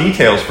a lot of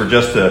details for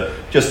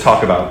just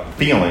talk about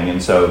feeling,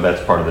 and so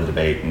that's part of the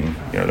debate, and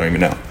don't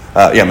even know.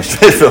 Yeah,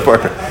 Mr. Phil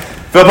Parker.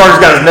 Phil Parker's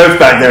got his notes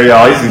back there,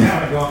 y'all. He's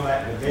Kind of going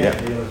back to the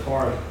death deal as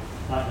far as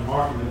like the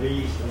mark of the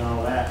beast and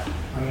all that.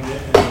 I mean,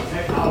 the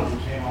technology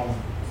came on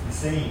the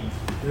scene.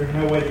 There's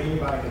no way that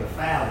anybody could have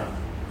fathomed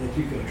that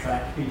you could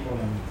attract people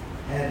and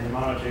had the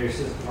monetary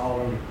system all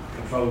under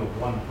control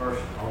of one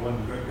person, all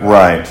under good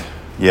government. Right.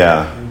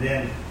 Yeah. And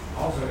then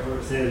also where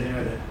it says,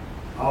 that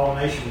all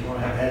nations are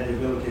going to have had the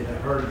ability to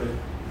heard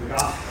the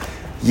gospel.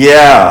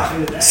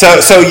 Yeah.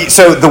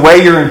 So the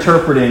way you're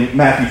interpreting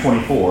Matthew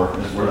 24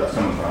 is where that's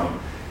coming from.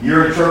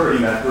 You're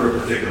interpreting that through a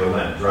particular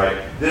lens, right?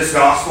 This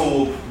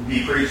gospel will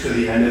be preached to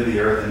the end of the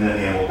earth, and then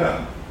the end will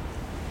come.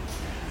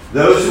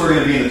 Those who are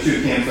going to be in the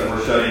two camps that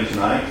we're studying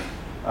tonight,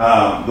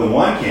 the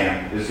one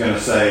camp is going to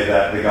say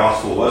that the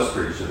gospel was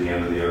preached to the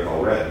end of the earth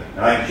already.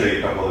 And I can show you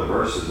a couple other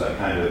verses that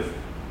kind of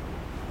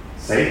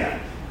say that.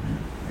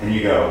 And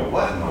you go,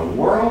 what in the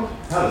world?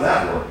 How does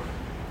that work?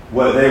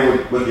 What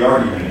the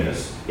argument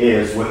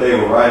is what they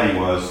were writing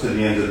was to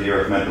the ends of the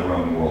earth meant the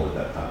Roman world at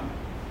that time.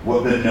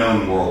 What the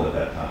known world at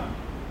that time.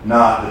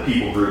 Not the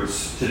people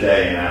groups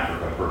today in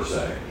Africa per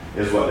se,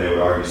 is what they would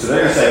argue. So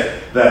they're going to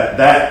say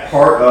that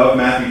part of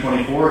Matthew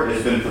 24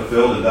 has been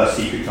fulfilled, and thus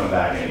he could come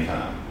back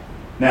anytime.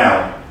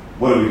 Now,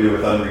 what do we do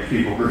with unreached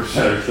people groups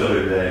that are still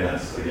here today? And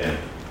that's, again,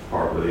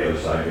 part where the other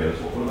side goes,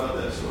 well, what about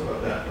this? What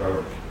about that?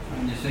 Robert?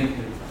 I just think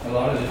that a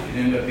lot of this could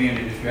end up being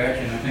a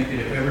distraction. I think that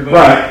if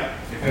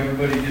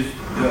everybody just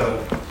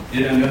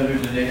did unto others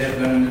as they have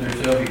done unto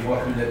themselves, you'd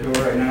walk through that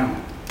door right now.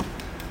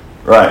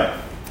 Right.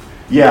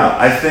 Yeah,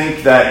 I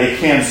think that it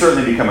can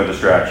certainly become a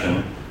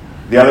distraction.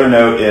 The other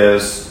note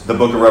is the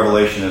book of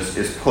Revelation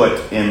is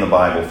put in the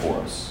Bible for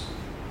us.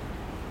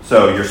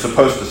 So you're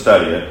supposed to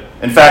study it.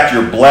 In fact,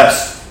 you're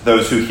blessed,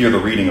 those who hear the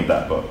reading of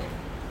that book.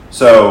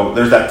 So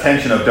there's that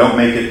tension of don't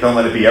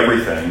let it be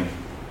everything.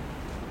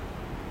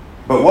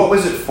 But what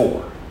was it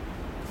for?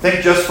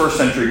 Think just first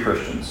century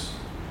Christians.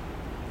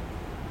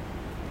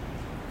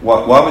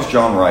 Why was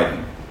John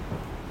writing?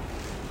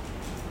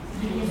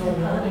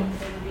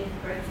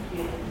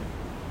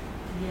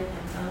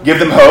 Give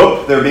them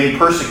hope. They're being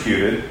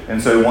persecuted, and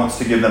so he wants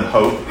to give them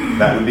hope.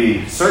 That would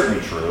be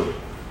certainly true.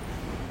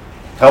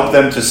 Help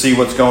them to see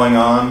what's going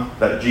on,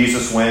 that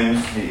Jesus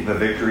wins, the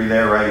victory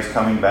there, right? He's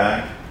coming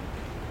back.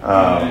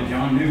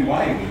 John knew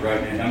why he was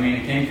writing it. I mean,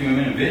 it came to him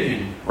in a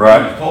vision.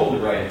 Right. He was told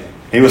to write it.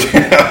 He was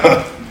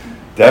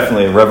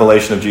definitely a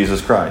revelation of Jesus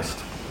Christ.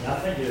 And I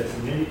think there's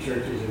many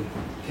churches and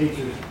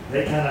teachers,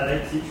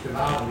 they teach the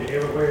Bible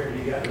everywhere.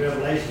 You got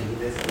Revelations of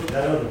this,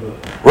 that other book.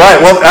 Right.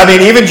 Well, I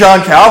mean, even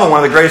John Calvin,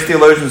 one of the greatest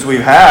theologians we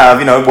have,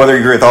 whether you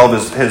agree with all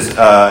of his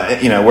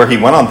where he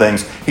went on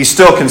things, he's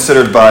still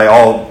considered by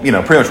all, pretty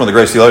much one of the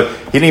greatest theologians.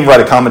 He didn't even write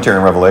a commentary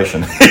on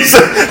Revelation. He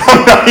said,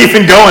 I'm not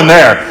even going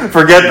there.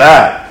 Forget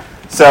that.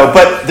 So,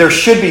 but there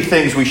should be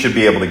things we should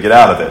be able to get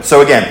out of it.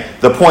 So again,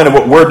 the point of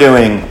what we're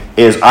doing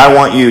is I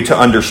want you to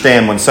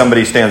understand when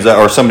somebody stands up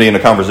or somebody in a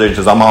conversation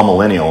says, I'm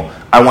amillennial,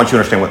 I want you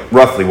to understand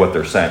roughly what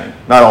they're saying.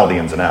 Not all the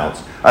ins and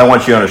outs. I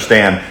want you to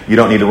understand you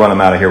don't need to run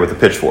them out of here with a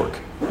pitchfork.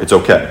 It's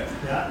okay.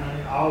 Yeah, I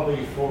mean, all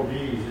these four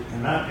views,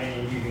 in my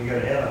opinion, you can go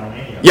to heaven on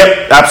any of them.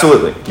 Yep,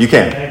 absolutely. You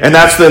can. And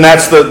that's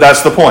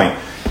the point.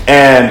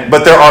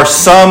 But there are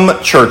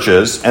some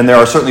churches, and there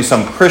are certainly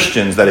some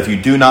Christians that if you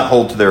do not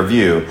hold to their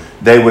view,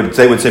 they would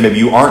say maybe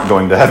you aren't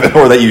going to heaven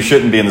or that you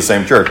shouldn't be in the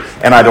same church.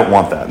 And I don't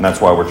want that, and that's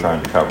why we're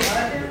trying to cover it.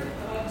 Are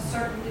there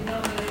certain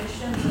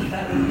denominations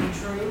that would be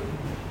true,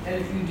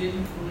 that if you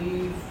didn't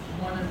believe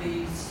one of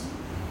these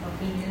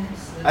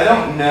opinions? I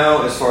don't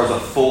know as far as a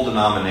full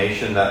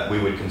denomination that we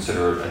would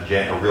consider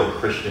a real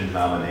Christian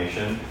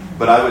denomination,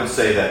 but I would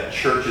say that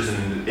churches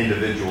and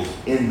individuals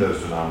in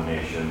those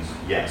denominations,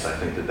 yes, I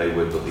think that they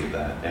would believe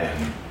that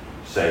and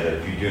say that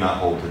if you do not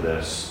hold to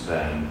this,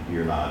 then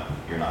you're not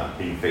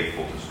being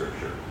faithful to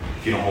Scripture.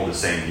 If you don't hold the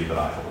same view that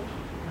I hold,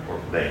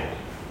 or they hold.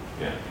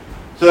 Yeah.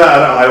 So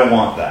I don't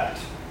want that,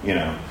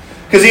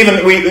 Because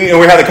even we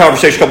had a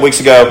conversation a couple weeks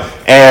ago,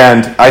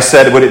 and I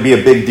said, would it be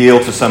a big deal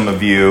to some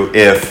of you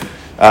if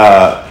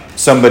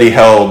somebody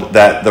held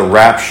that the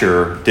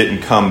rapture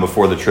didn't come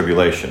before the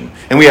tribulation?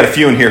 And we had a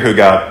few in here who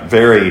got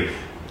very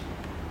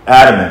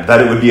adamant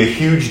that it would be a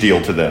huge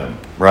deal to them,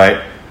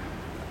 right?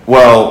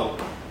 Well,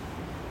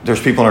 there's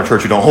people in our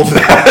church who don't hold to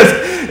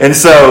that. And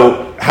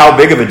so how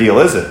big of a deal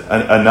is it?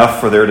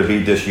 Enough for there to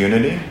be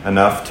disunity?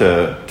 Enough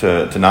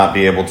to not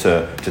be able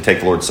to take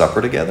the Lord's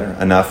Supper together?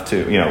 Enough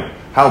to,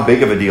 how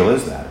big of a deal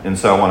is that? And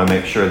so I want to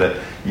make sure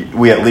that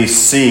we at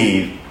least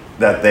see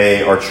that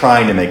they are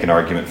trying to make an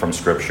argument from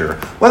Scripture.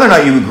 Whether or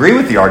not you agree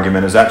with the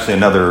argument is actually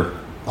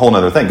whole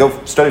other thing.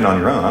 Go study it on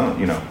your own.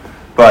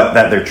 But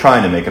that they're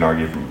trying to make an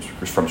argument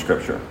from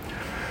Scripture.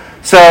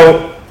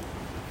 So,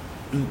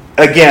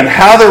 again,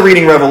 how they're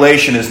reading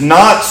Revelation is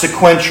not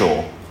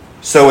sequential.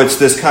 So it's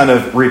this kind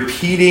of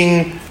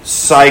repeating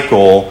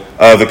cycle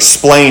of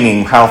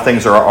explaining how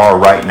things are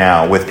right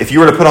now. If you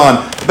were to put on,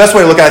 the best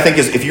way to look at it, I think,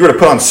 is if you were to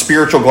put on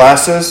spiritual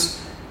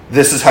glasses,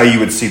 this is how you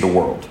would see the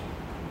world.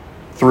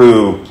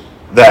 Through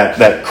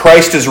that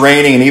Christ is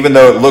reigning, and even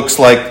though it looks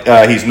like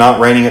he's not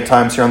reigning at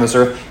times here on this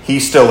earth, he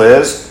still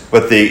is,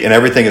 and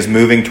everything is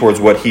moving towards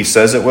what he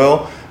says it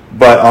will.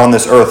 But on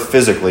this earth,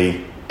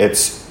 physically,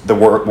 the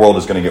world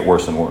is going to get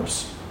worse and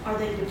worse. Are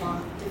they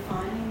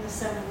defining the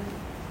 7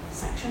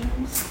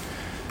 sections?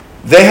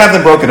 They have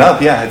them broken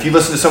up, yeah. If you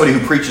listen to somebody who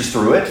preaches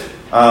through it,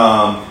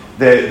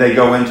 they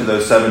go into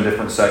those 7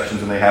 different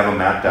sections and they have them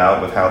mapped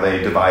out with how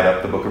they divide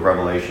up the book of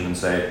Revelation and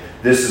say,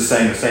 this is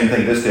saying the same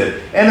thing this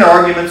did. And their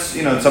arguments,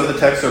 some of the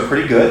texts are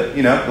pretty good.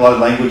 A lot of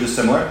language is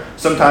similar.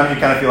 Sometimes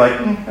you kind of feel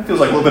like, that feels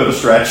like a little bit of a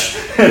stretch.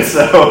 And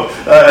so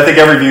I think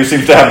every view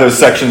seems to have those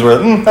sections where,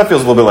 that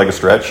feels a little bit like a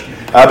stretch.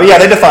 But yeah,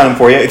 they define them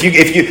for you.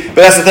 But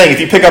that's the thing. If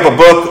you pick up a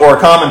book or a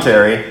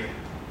commentary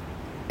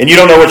and you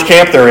don't know which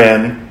camp they're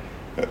in,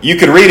 you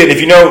could read it. If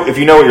you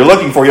know what you're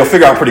looking for, you'll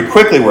figure out pretty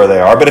quickly where they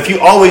are. But if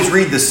you always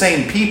read the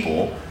same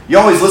people, you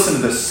always listen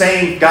to the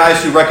same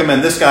guys who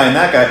recommend this guy and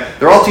that guy,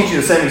 they're all teaching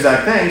the same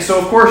exact thing. So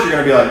of course you're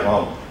going to be like,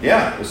 well,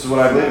 yeah, this is what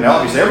I believe. Now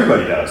obviously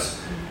everybody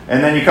does.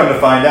 And then you come to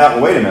find out,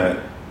 well, wait a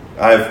minute.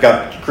 I've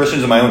got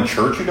Christians in my own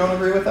church who don't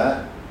agree with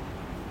that?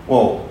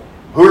 Well,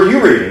 who are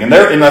you reading? And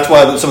that's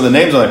why some of the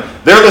names on there,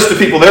 their list of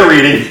people they're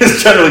reading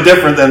is generally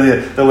different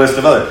than the list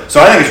of others.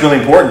 So I think it's really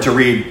important to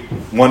read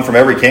one from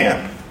every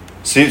camp.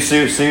 See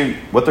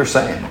what they're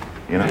saying.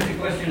 There's the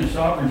question of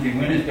sovereignty.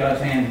 When is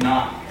God's hand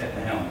not at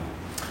the helm?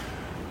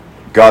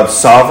 God's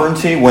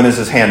sovereignty, when is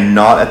his hand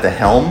not at the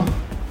helm?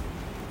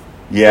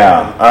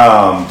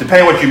 Yeah.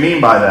 Depending on what you mean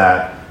by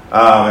that,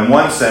 in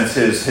one sense,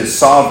 his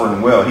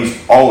sovereign will, he's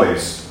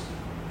always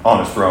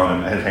on his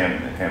throne and his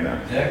hand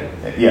there.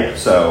 Exactly. Yeah,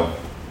 so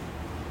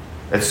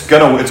it's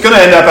gonna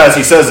end up as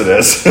he says it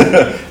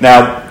is.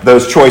 Now,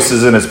 those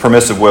choices in his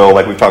permissive will,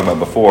 like we've talked about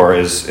before,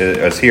 is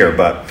here,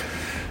 but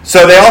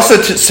So they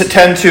also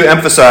tend to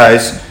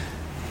emphasize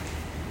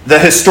the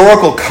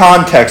historical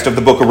context of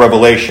the book of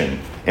Revelation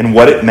and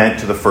what it meant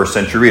to the first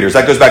century readers.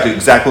 That goes back to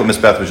exactly what Miss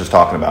Beth was just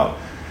talking about.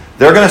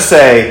 They're going to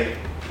say,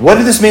 what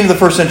did this mean to the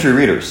first century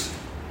readers?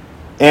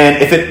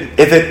 And if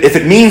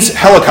it means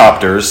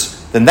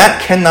helicopters, then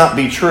that cannot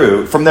be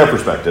true from their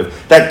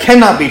perspective. That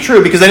cannot be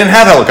true because they didn't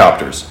have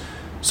helicopters.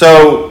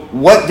 So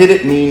what did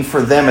it mean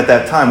for them at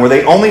that time? Were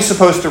they only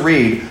supposed to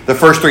read the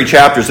first 3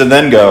 chapters and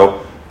then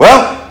go,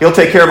 well, he'll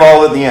take care of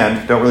all at the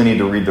end. Don't really need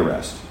to read the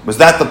rest. Was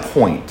that the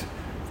point?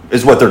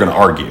 Is what they're going to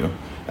argue.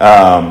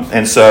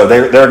 And so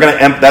they're going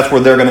to that's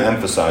where they're going to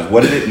emphasize.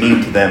 What did it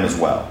mean to them as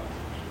well?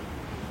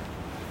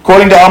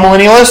 According to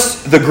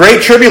amillennialists, the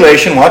Great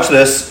Tribulation, watch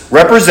this,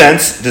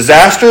 represents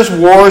disasters,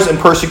 wars, and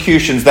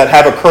persecutions that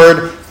have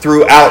occurred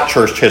throughout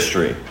church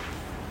history.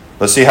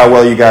 Let's see how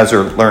well you guys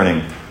are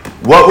learning.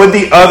 What would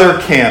the other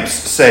camps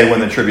say when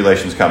the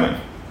tribulation's coming?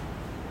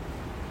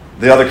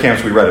 The other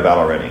camps we read about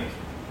already.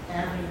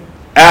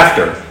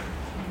 After.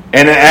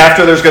 And then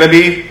after there's going to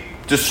be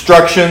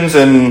destructions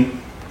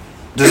and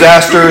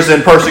disasters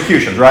and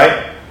persecutions,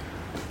 right?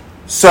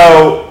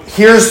 So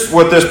here's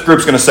what this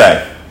group's going to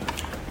say.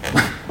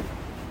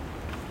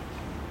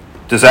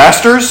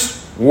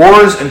 Disasters,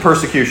 wars, and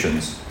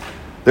persecutions.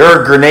 There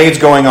are grenades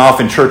going off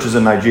in churches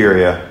in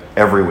Nigeria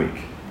every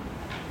week.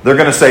 They're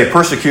going to say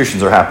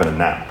persecutions are happening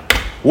now.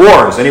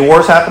 Wars. Any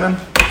wars happening?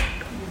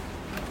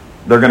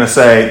 They're going to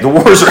say the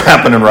wars are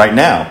happening right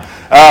now.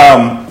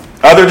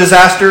 Other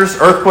disasters,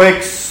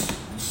 earthquakes,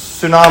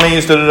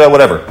 tsunamis,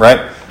 whatever,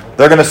 right?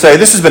 They're going to say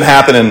this has been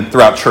happening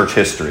throughout church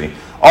history.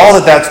 All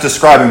that's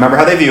describing, remember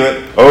how they view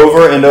it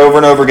over and over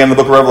and over again in the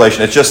book of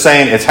Revelation. It's just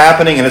saying it's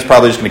happening and it's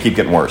probably just going to keep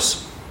getting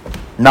worse.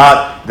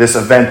 Not this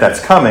event that's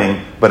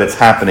coming, but it's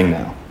happening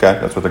now. Okay?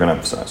 That's what they're going to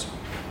emphasize.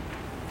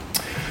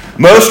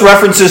 Most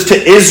references to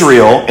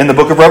Israel in the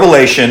book of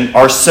Revelation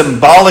are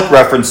symbolic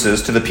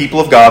references to the people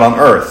of God on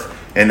earth.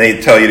 And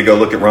they tell you to go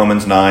look at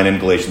Romans 9 and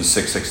Galatians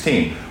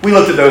 6:16. We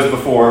looked at those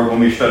before when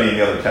we were studying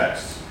the other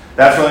texts.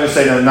 That's when they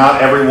say that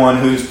not everyone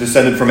who's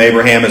descended from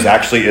Abraham is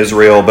actually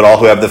Israel, but all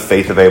who have the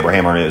faith of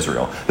Abraham are in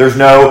Israel. There's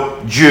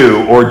no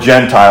Jew or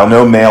Gentile,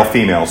 no male,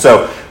 female.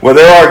 So what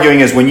they're arguing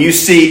is when you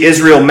see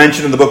Israel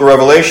mentioned in the book of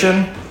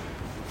Revelation,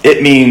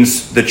 it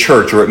means the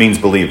church or it means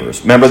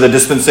believers. Remember the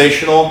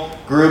dispensational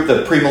group,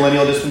 the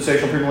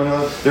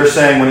premillennial? They're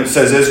saying when it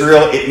says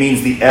Israel, it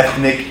means the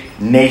ethnic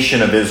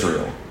nation of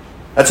Israel.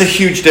 That's a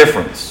huge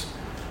difference.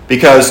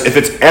 Because if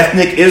it's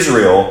ethnic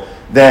Israel,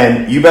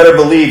 then you better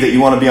believe that you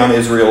want to be on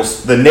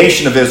the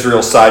nation of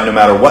Israel's side no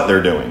matter what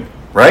they're doing.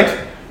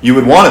 Right? You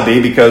would want to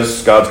be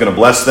because God's going to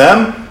bless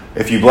them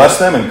if you bless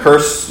them and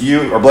curse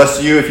you, or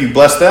bless you if you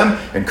bless them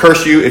and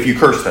curse you if you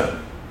curse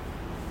them.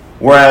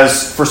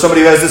 Whereas for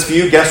somebody who has this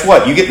view, guess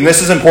what? And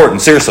this is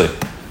important, seriously.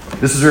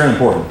 This is very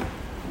important.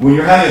 When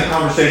you're having a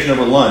conversation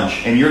over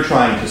lunch and you're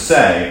trying to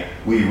say,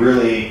 we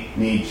really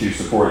need to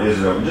support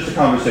Israel, and just a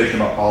conversation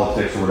about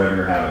politics or whatever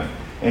you're having,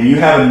 and you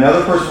have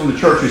another person from the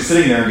church who's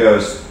sitting there and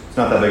goes, it's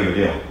not that big of a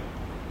deal.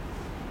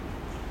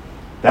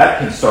 That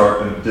can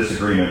start a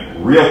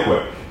disagreement real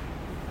quick.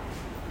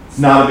 It's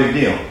not a big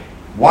deal.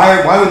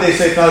 Why would they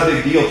say it's not a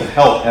big deal to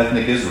help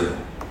ethnic Israel?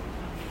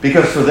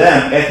 Because for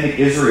them, ethnic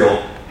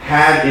Israel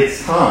had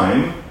its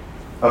time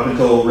up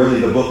until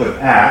really the book of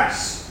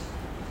Acts,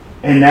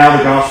 and now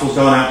the gospel's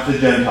gone out to the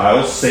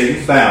Gentiles,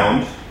 Satan's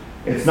bound.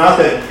 It's not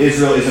that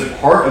Israel isn't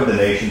part of the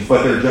nations,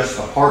 but they're just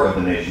a part of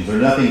the nations.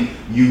 There's nothing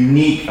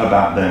unique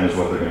about them is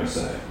what they're going to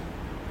say.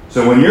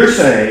 So when you're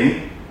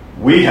saying,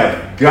 we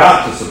have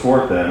got to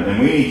support them, and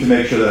we need to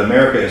make sure that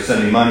America is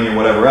sending money or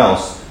whatever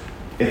else,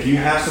 if you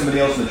have somebody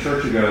else in the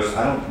church who goes,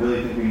 I don't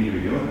really think we need to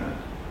be doing that.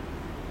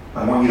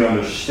 I want you to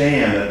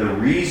understand that the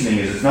reasoning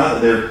is, it's not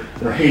that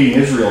they're hating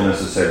Israel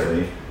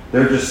necessarily.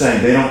 They're just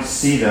saying they don't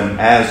see them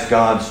as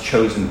God's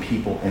chosen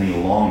people any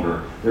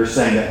longer. They're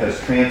saying that has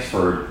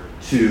transferred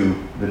to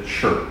the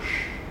church.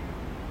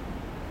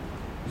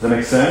 Does that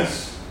make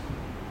sense?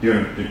 Do you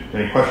have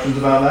any questions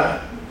about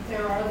that?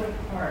 There are other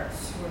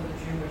parts where the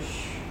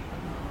Jewish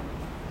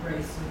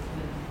race has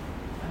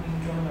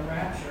been, during the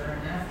rapture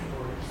and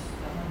afterwards,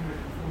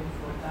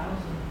 144,000,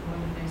 what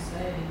did they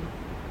say?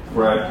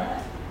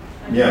 Right.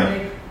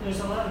 Yeah. There's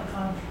a lot of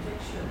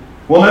contradiction.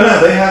 Well,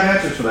 no, they have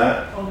answers for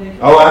that. Oh, they do?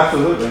 Oh,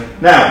 absolutely.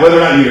 Now, whether or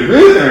not you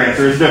agree with their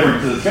answer is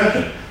different to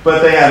discussion,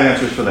 but they have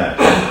answers for that.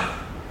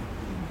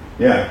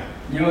 Yeah.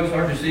 You know, it's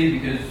hard to see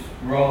because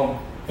we're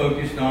all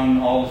focused on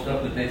all the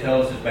stuff that they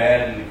tell us is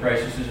bad and the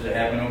crises that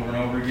happen over and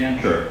over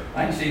again. Sure.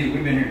 I can see that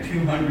we've been here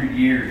 200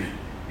 years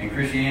and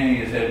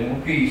Christianity has had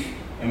more peace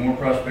and more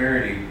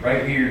prosperity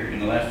right here in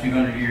the last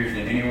 200 years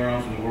than anywhere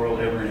else in the world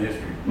ever in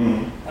history.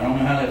 Mm-hmm. I don't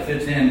know how that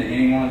fits into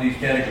any one of these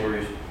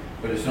categories,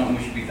 but it's something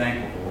we should be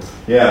thankful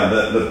for. Yeah,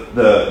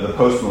 the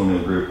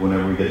post-millennial group,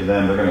 whenever we get to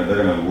them,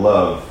 they're gonna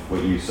love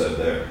what you said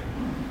there.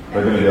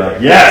 They're going to be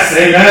like, yes,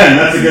 amen,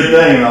 that's a good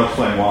thing, and I'll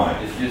explain why.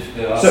 It's just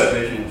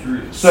observational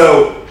truth.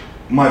 So,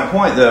 my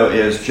point, though,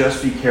 is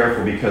just be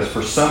careful, because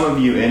for some of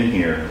you in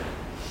here,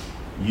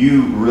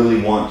 you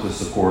really want to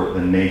support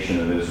the nation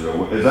of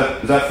Israel. Is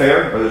that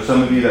fair? Are there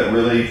some of you that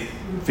really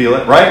feel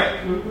it? Right?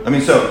 I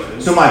mean,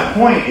 so my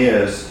point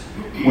is,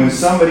 when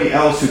somebody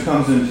else who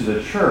comes into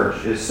the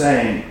church is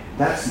saying,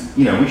 that's,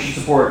 we should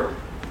support,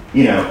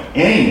 any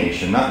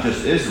nation, not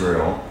just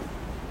Israel,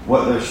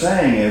 what they're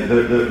saying is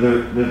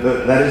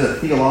that is a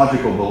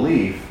theological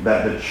belief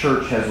that the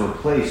church has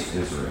replaced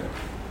Israel.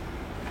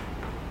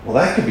 Well,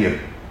 that could be a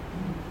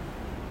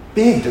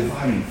big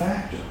dividing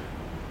factor.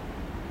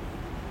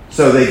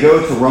 So they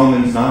go to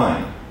Romans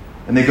 9,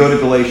 and they go to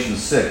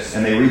Galatians 6,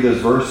 and they read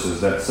those verses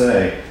that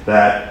say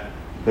that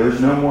there's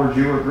no more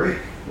Jew or Greek.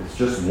 It's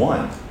just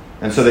one.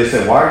 And so they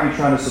say, why are you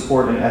trying to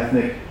support an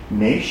ethnic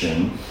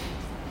nation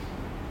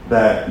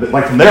that,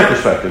 like from their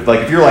perspective, like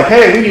if you're like,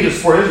 hey, we need to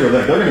support Israel,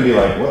 they're going to be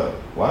like, what?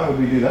 Why would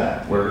we do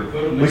that?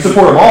 We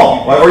support them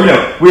all. Or,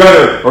 we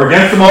either are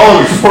against them all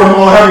or we support them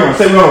all, however you want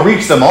to say. We want to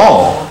reach them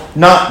all,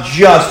 not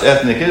just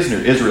ethnic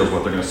Israel is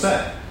what they're going to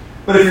say.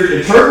 But if you're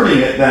interpreting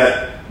it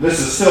that this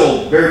is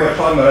still very much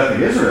talking about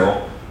ethnic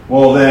Israel,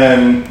 well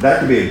then that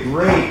could be a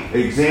great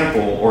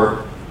example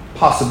or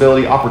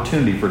possibility,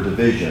 opportunity for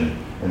division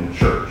in the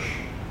church.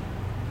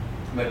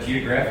 But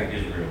geographic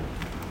Israel.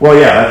 Well,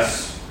 yeah,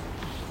 that's...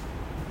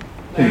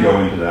 You can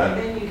go into that.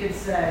 And then you could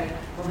say,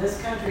 well,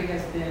 this country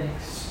has been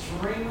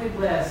extremely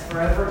blessed for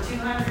over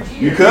 200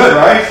 years. You could,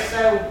 right?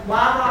 So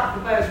why rock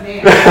the boat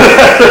now?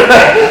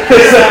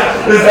 It's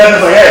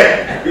like,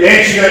 hey,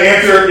 ain't you going to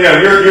answer,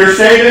 your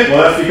statement?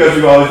 Well, that's because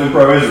we've always been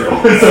pro-Israel.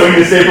 So we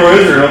need to stay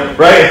pro-Israel,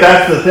 right? If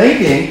that's the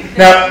thinking.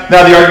 Now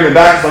the argument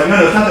back is like,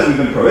 no, it's not that we've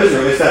been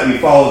pro-Israel. It's that we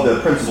followed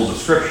the principles of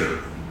Scripture.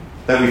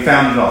 That we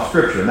founded off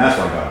Scripture, and that's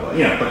why God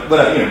bless.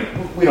 But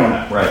we don't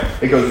know, right?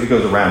 It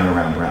goes around and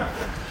around and around.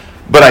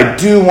 But I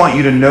do want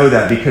you to know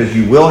that because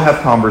you will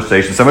have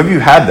conversations. Some of you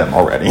had them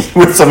already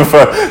with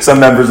some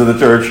members of the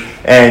church,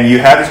 and you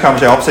have this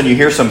conversation. All of a sudden, you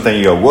hear something,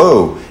 you go,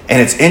 "Whoa!" And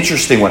it's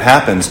interesting. What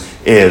happens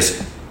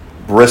is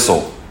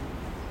bristle.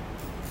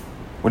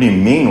 What do you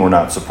mean we're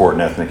not supporting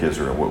ethnic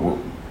Israel?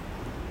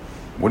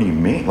 What do you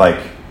mean?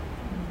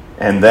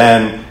 And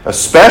then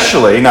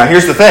especially now,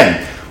 here's the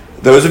thing.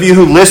 Those of you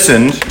who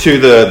listened to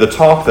the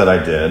talk that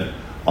I did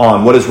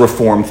on what is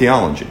Reformed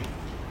theology.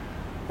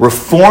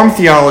 Reformed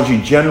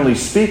theology, generally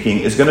speaking,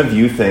 is going to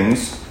view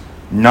things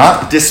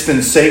not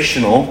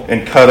dispensational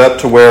and cut up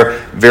to where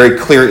very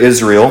clear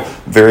Israel,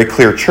 very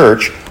clear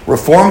church.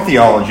 Reformed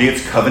theology,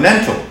 it's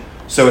covenantal.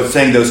 So it's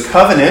saying those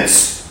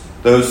covenants,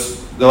 the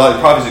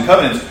prophecies and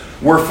covenants,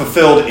 were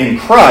fulfilled in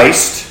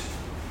Christ,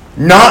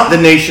 not the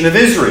nation of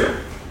Israel.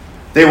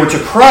 They were to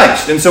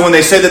Christ. And so when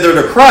they say that they're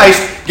to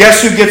Christ,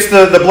 guess who gets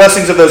the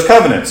blessings of those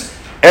covenants?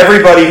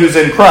 Everybody who's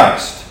in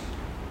Christ.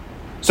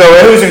 So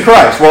who's in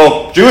Christ?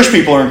 Well, Jewish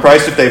people are in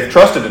Christ if they've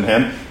trusted in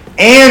Him,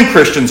 and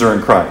Christians are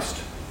in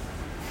Christ.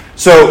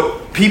 So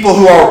people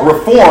who are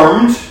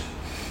Reformed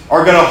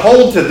are going to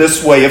hold to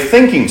this way of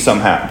thinking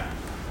somehow.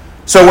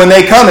 So when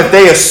they come, if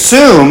they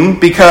assume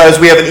because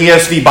we have an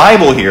ESV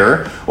Bible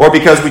here, or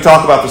because we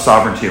talk about the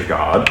sovereignty of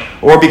God,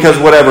 or because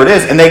whatever it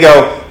is, and they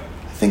go,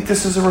 I think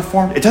this is a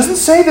Reformed... It doesn't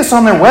say this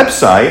on their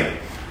website,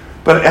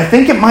 but I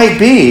think it might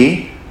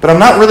be, but I'm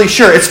not really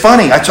sure. It's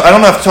funny. I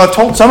don't know if I've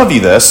told some of you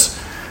this,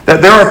 that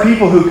there are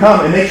people who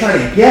come and they try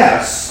to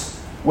guess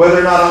whether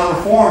or not I'm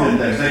Reformed in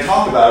things. They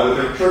talk about it with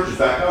their churches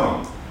back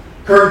home.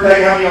 Kurt and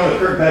Peggy, how many of you know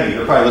Kurt and Peggy?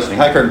 They're probably listening.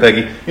 Hi, Kurt and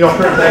Peggy. You know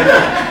Kurt and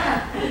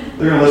Peggy?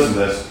 They're going to listen to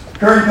this.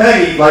 Kurt and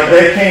Peggy,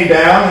 they came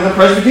down and they're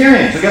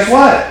Presbyterian. So guess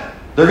what?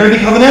 They're going to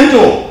be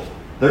covenantal.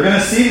 They're going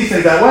to see these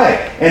things that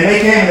way. And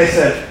they came and they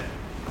said,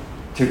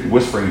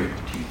 whispering,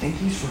 do you think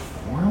he's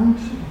Reformed?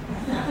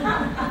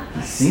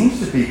 He seems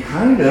to be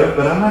kind of,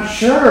 but I'm not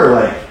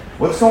sure.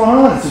 What's going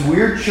on? It's a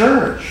weird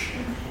church.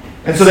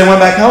 And so they went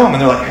back home,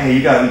 and they're like, hey,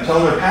 you got to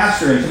tell their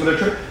pastor and some of their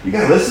church, you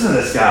got to listen to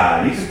this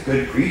guy. He's a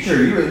good preacher.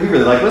 We really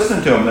like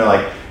listening to him. And they're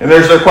like, and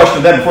there's their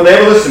question then. Before they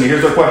ever listen,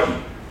 here's their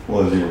question.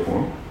 Well, is he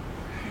Reformed?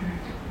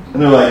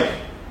 And they're like,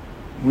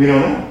 we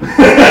don't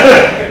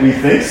know. We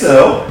think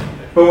so,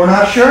 but we're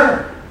not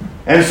sure.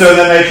 And so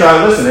then they try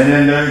to listen, and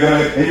then they're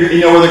going to, and you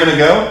know where they're going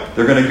to go?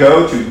 They're going to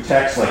go to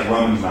texts like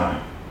Romans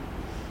 9.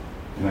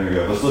 And they're going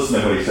to go, let's listen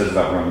to what he says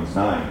about Romans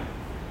 9.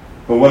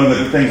 But one of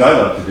the things I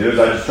love to do is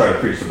I just try to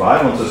preach the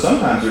Bible. And so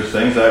sometimes there's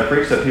things that I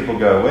preach that people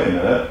go, wait a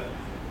minute,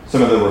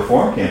 some of the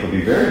Reform camp would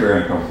be very,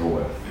 very uncomfortable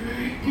with.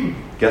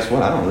 Guess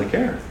what? I don't really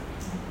care.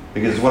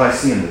 Because it's what I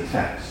see in the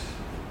text.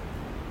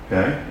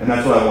 Okay? And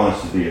that's what I want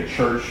us to be, a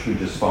church who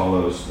just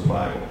follows the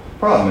Bible. The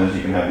problem is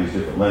you can have these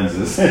different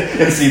lenses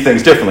and see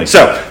things differently.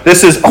 So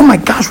this is, oh my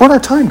gosh, where'd our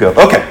time go?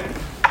 Okay.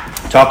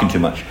 Talking too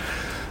much.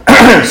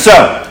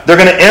 So they're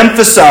going to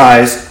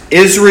emphasize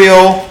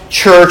Israel,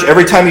 church.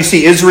 Every time you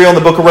see Israel in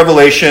the book of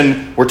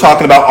Revelation, we're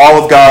talking about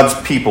all of God's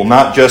people,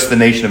 not just the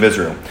nation of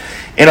Israel.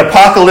 In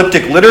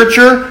apocalyptic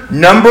literature,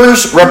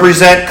 numbers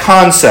represent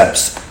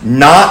concepts,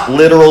 not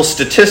literal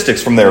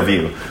statistics from their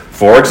view.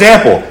 For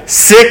example,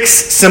 6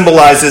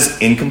 symbolizes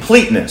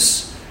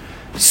incompleteness.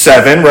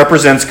 7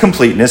 represents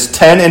completeness.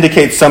 10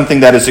 indicates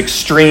something that is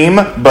extreme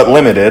but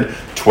limited.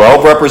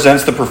 12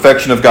 represents the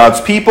perfection of God's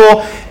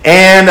people,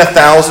 and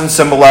 1,000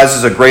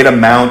 symbolizes a great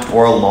amount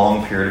or a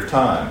long period of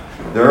time.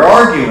 They're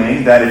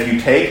arguing that if you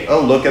take a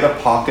look at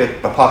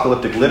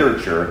apocalyptic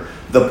literature,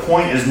 the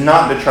point is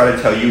not to try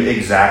to tell you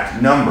exact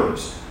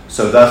numbers.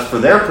 So thus, for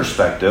their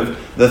perspective,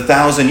 the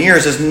 1,000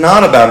 years is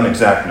not about an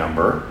exact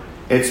number.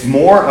 It's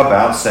more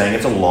about saying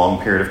it's a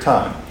long period of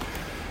time.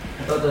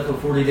 I thought that's what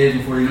 40 days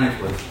and 40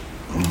 nights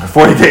was.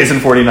 40 days and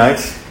 40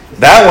 nights.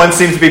 That one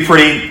seems to be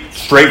pretty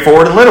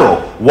straightforward and literal.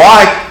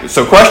 Why?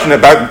 So question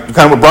about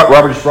kind of what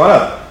Robert just brought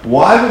up.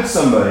 Why would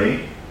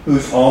somebody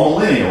who's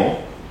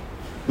all-millennial,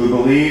 who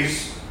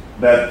believes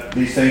that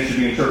these things should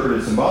be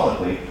interpreted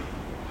symbolically,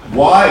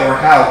 why or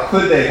how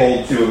could they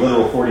hold to a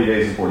literal 40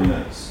 days and 40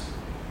 nights?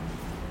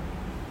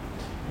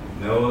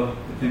 Noah,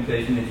 the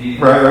temptation of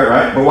Jesus.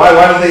 Right. But why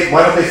don't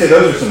they say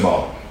those are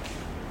symbolic?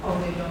 Oh,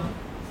 they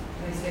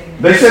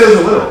don't. They say those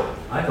are literal.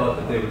 I thought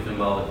that they were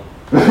symbolic.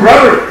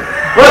 Robert's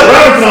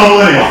an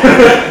all-millennial.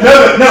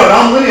 No, an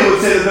all-millennial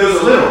would say that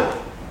those are literal.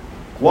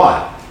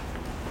 Why?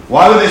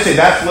 Why would they say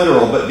that's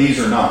literal, but these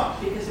are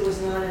not? Because it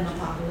was not an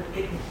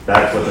apocalyptic.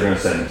 That's what they're going to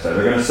say instead.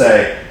 They're going to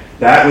say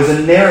that was a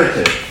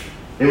narrative.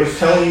 It was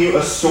telling you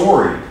a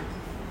story.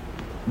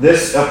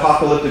 This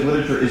apocalyptic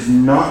literature is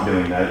not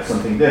doing that. It's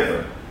something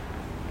different.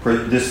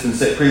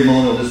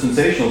 Premillennial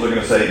dispensationals are going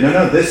to say,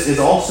 no, this is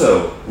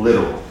also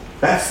literal.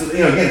 That's,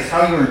 again, it's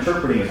how you're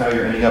interpreting, it's how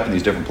you're ending up in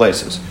these different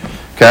places.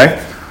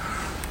 Okay?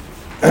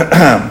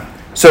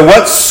 So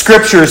what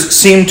scriptures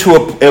seem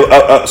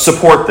to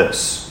support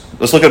this?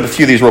 Let's look at a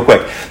few of these real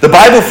quick. The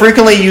Bible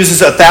frequently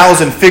uses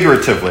 1,000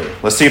 figuratively.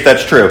 Let's see if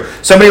that's true.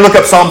 Somebody look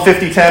up Psalm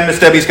 50:10. Miss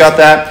Debbie's got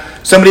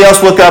that. Somebody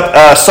else look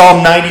up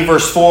Psalm 90,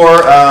 verse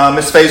 4.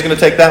 Miss Faye's going to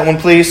take that one,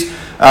 please.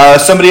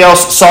 Somebody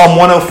else, Psalm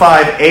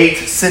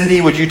 105:8.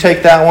 Cindy, would you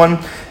take that one?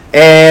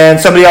 And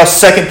somebody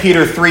else, 2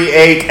 Peter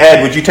 3:8.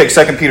 Ed, would you take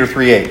 2 Peter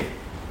 3:8?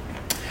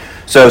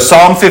 So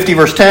Psalm 50,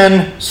 verse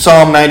 10,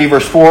 Psalm 90,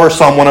 verse 4,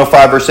 Psalm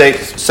 105, verse 8,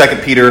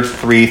 2 Peter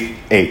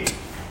 3:8.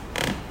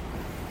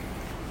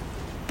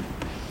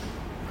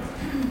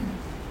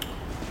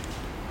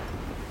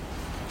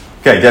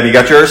 Okay, Debbie, you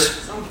got yours?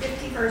 Psalm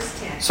 50, verse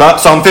 10.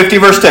 Psalm 50,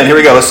 verse 10. Here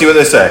we go. Let's see what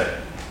they say.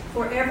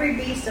 For every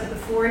beast of the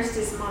forest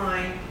is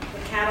mine,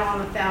 the cattle on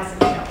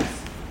 1,000 hills.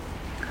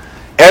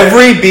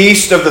 Every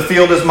beast of the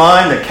field is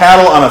mine, the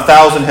cattle on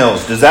 1,000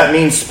 hills. Does that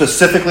mean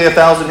specifically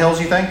 1,000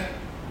 hills, you think?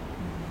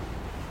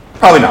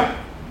 Probably not,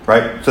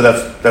 right? So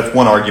that's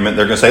one argument.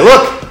 They're going to say,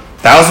 look,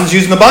 thousands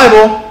used in the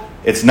Bible.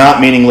 It's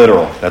not meaning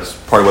literal. That's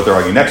part of what they're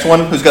arguing. Next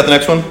one. Who's got the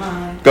next one?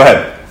 Mine. Go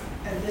ahead.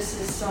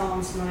 This is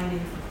Psalms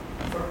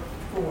 94.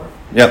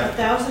 Yep.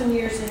 1,000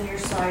 years in your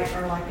sight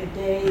are like a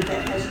day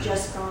that has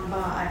just gone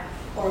by,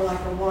 or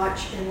like a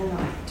watch in the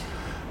night.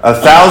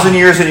 1,000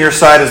 years in your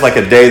sight is like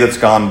a day that's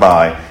gone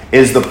by.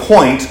 Is the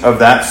point of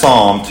that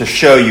psalm to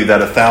show you that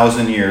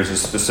 1,000 years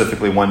is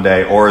specifically one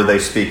day, or are they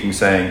speaking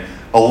saying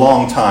a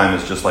long time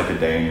is just like a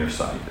day in your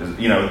sight?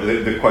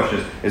 The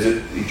question is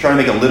it you trying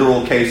to make a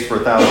literal case for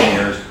 1,000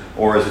 years,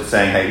 or is it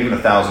saying, hey, even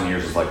 1,000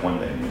 years is like one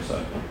day in your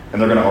sight? And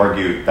they're going to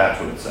argue that's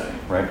what it's saying,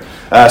 right?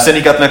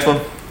 Cindy, got the next one?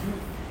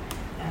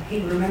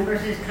 He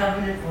remembers his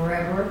covenant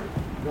forever,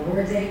 the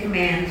words that he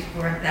commands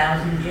for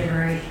 1,000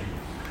 generations.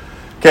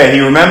 Okay,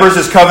 he remembers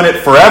his covenant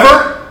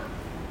forever,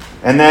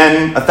 and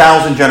then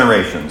 1,000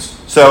 generations.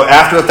 So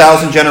after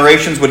 1,000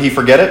 generations, would he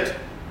forget it?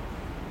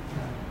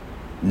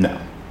 No.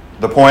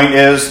 The point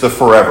is the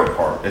forever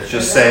part. It's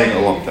just saying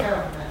a long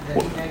time.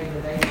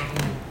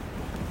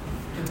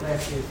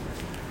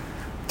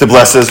 To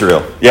bless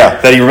Israel. Yeah,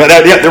 that he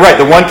remember. Yeah, they're right.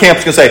 The one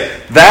camp's going to say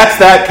that's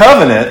that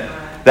covenant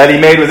that he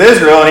made with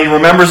Israel, and he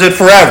remembers it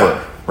forever.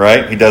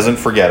 Right? He doesn't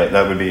forget it.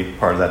 That would be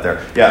part of that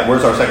there. Yeah.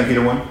 Where's our 2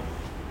 Peter 1?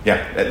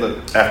 Yeah.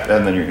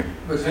 And then you're.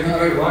 But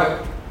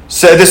what?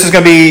 So this is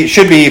going to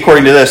should be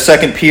according to this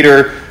 2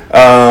 Peter.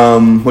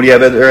 What do you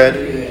have there,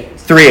 Ed?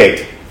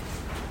 3:8.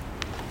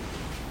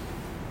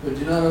 But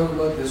do not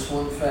overlook this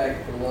one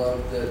fact,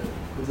 beloved, that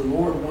with the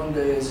Lord 1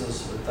 day is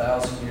as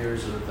 1,000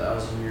 years, and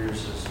 1,000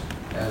 years is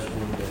as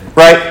 1 day.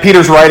 Right?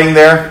 Peter's writing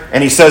there,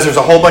 and he says there's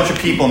a whole bunch of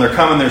people, and they're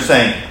coming, they're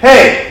saying,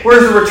 hey,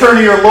 where's the return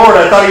of your Lord?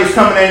 I thought he was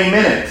coming any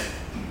minute.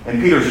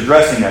 And Peter's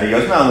addressing that. He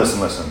goes, no,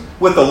 listen.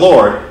 With the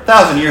Lord,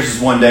 1,000 years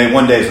is 1 day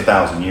is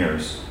 1,000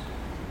 years.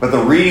 But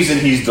the reason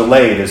he's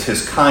delayed is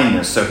his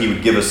kindness, so he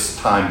would give us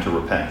time to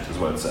repent, is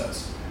what it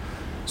says.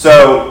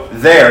 So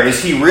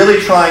is he really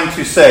trying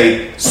to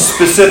say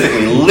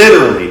specifically,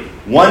 literally,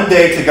 1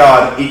 day to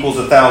God equals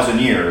 1,000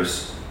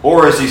 years?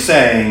 Or is he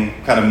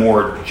saying kind of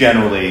more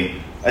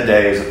generally, a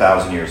day is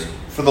 1,000 years?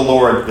 For the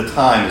Lord, the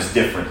time is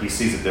different. He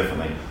sees it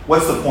differently.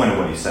 What's the point of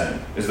what he's saying,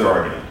 is their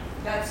argument?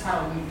 That's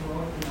how we grew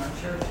up in our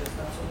churches,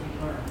 that's what we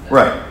learned. That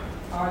Right.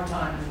 Our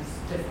time is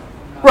different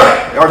from ours.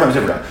 Right. Our time is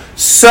different.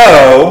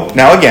 So,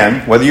 now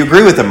again, whether you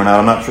agree with them or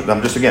not,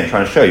 I'm just again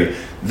trying to show you.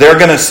 They're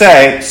going to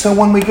say, so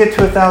when we get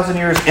to 1,000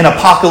 years in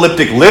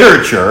apocalyptic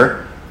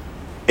literature,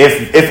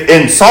 if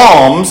in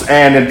Psalms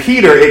and in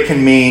Peter it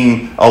can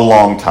mean a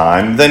long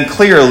time, then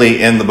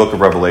clearly in the book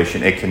of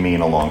Revelation it can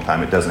mean a long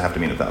time. It doesn't have to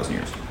mean 1,000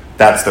 years.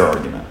 That's their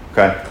argument.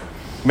 Okay?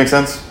 Make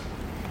sense?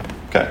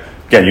 Okay.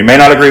 Again, you may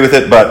not agree with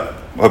it, but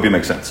I hope it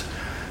makes sense.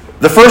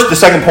 The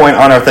second point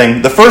on our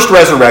thing, the first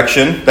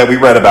resurrection that we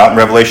read about in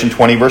Revelation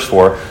 20, verse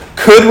 4,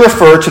 could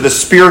refer to the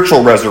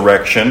spiritual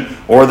resurrection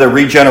or the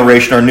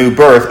regeneration or new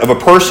birth of a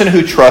person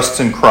who trusts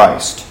in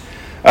Christ.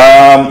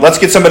 Let's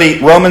get somebody,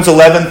 Romans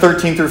 11,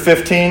 13 through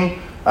 15.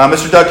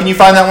 Mr. Doug, can you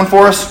find that one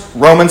for us?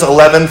 Romans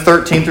 11,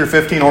 13 through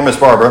 15, or Miss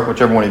Barbara,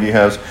 whichever one of you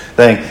has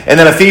thing. And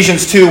then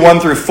Ephesians 2, 1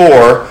 through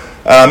 4.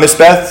 Miss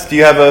Beth, do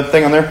you have a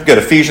thing on there? Good.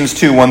 Ephesians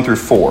 2, 1 through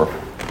 4.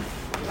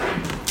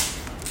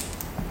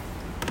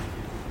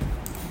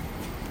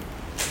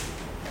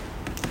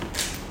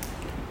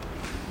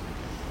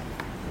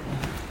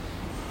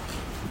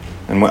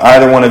 And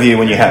either one of you,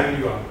 when you have...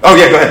 Oh,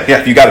 yeah, go ahead.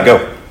 Yeah, you got to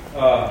go.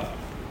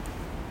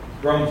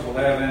 Romans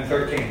 11 and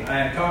 13. I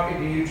am talking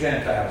to you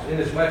Gentiles.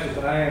 Inasmuch as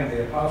I am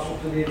the apostle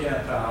to the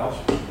Gentiles,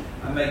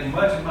 I make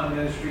much of my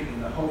ministry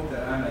in the hope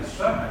that I may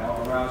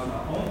somehow arouse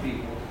my own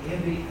people to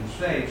envy and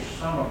save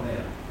some of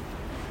them.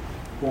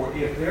 For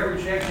if their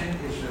rejection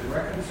is the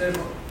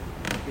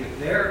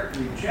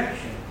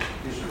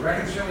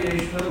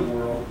reconciliation of the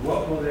world,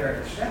 what will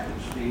their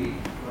acceptance be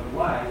of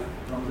life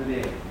from the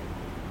dead?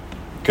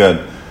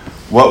 Good.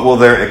 What will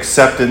their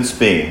acceptance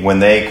be when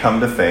they come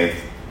to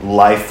faith,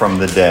 life from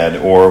the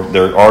dead? Or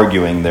they're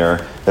arguing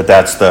there that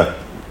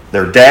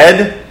they're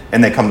dead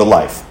and they come to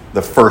life.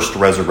 The first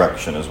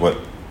resurrection is what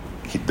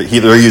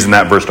they're using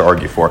that verse to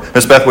argue for.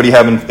 Miss Beth, what do you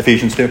have in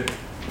Ephesians 2?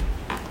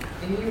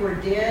 And you were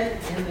dead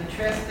in the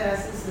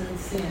trespasses and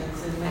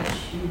sins in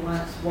which you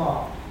once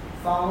walked,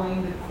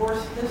 following the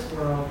course of this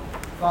world,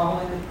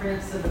 following the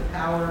prince of the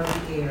power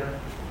of the air,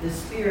 the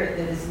spirit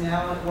that is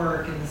now at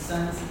work in the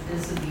sons of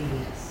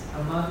disobedience,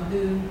 among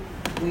whom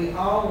we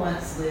all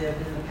once lived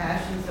in the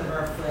passions of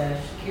our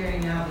flesh,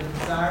 carrying out the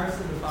desires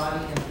of the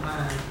body and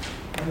mind,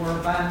 and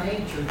were by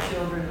nature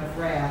children of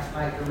wrath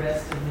like the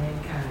rest of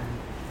mankind.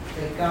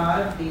 But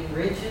God, being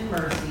rich in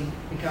mercy,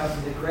 because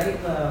of the great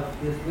love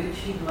with which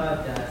He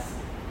loved us,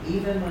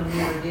 even when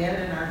we were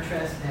dead in our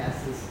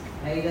trespasses,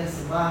 made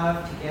us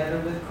alive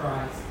together with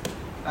Christ.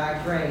 By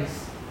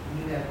grace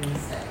you have been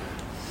saved.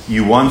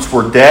 You once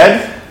were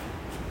dead,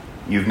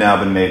 you've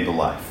now been made to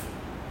life.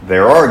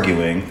 They're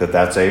arguing that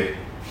that's a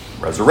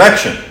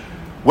resurrection.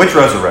 Which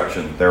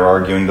resurrection? They're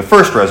arguing the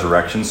first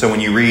resurrection. So when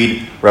you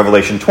read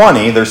Revelation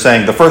 20, they're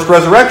saying the first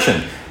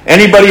resurrection.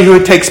 Anybody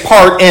who takes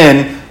part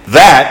in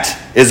that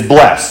is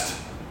blessed.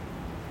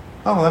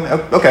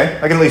 Okay.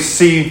 I can at least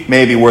see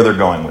maybe where they're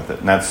going with it.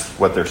 And that's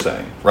what they're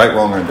saying. Right,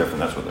 wrong, or indifferent.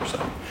 That's what they're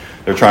saying.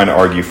 They're trying to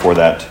argue for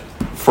that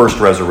first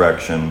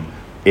resurrection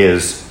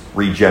is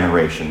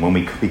regeneration, when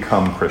we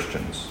become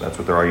Christians. That's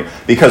what they're arguing.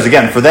 Because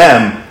again, for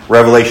them,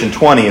 Revelation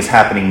 20 is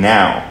happening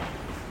now.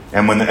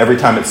 And every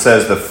time it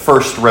says the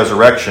first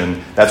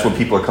resurrection, that's when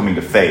people are coming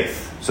to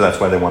faith. So that's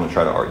why they want to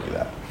try to argue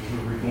that.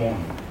 Reborn.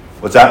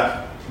 What's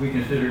that? We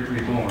consider it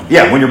reborn.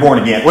 Yeah, when you're born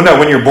again. Well, no,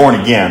 when you're born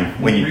again.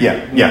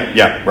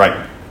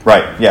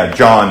 Right. Yeah,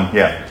 John,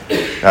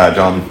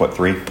 John,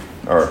 3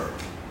 or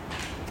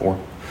 4?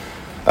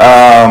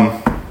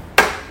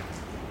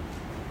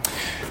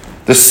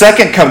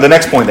 The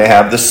next point they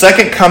have, the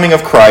second coming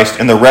of Christ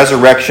and the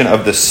resurrection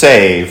of the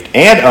saved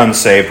and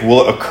unsaved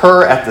will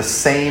occur at the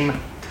same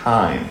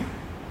time.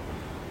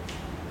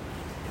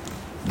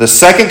 The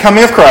second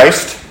coming of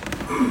Christ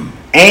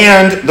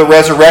and the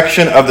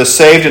resurrection of the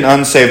saved and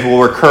unsaved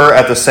will occur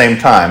at the same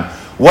time.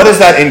 What is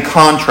that in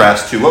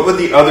contrast to? What would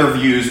the other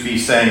views be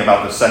saying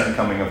about the second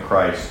coming of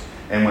Christ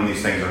and when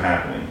these things are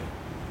happening?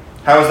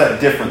 How is that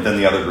different than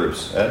the other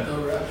groups, Ed?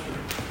 No rapture.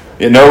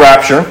 Yeah, no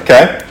rapture,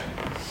 okay.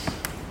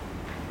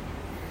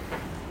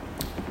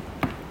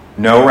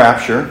 No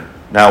rapture.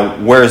 Now,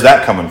 where is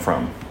that coming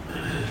from?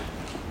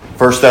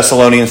 1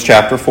 Thessalonians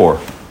chapter 4.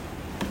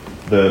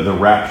 The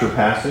rapture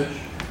passage.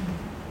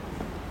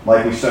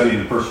 Like we studied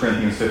in 1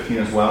 Corinthians 15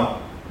 as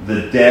well.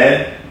 The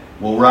dead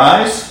will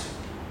rise,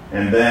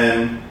 and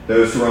then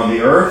those who are on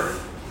the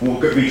earth will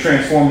be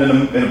transformed in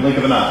a blink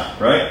of an eye,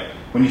 right?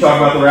 When you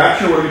talk about the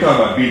rapture, what are we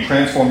talking about? Being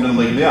transformed in the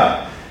blink of the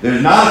eye.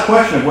 There's not a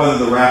question of whether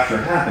the rapture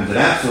happens. It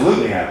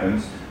absolutely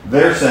happens.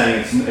 They're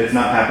saying it's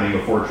not happening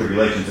before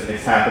tribulation.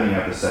 It's happening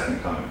at the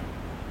second coming.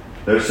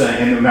 They're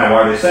saying, and now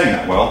why are they saying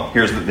that? Well,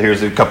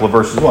 here's a couple of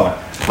verses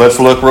why. Let's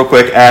look real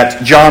quick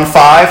at John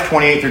 5,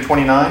 28 through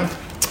 29.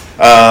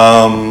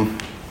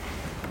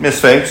 Miss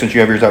Faye, since you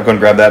have yours out, go and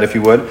grab that if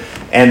you would.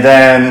 And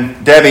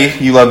then,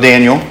 Debbie, you love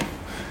Daniel.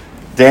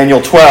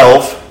 Daniel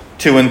 12,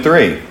 2 and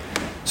 3.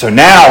 So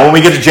now, when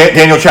we get to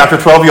Daniel chapter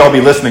 12, you all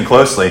be listening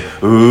closely.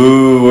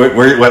 Ooh,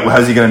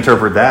 how's he going to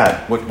interpret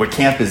that? What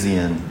camp is he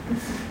in?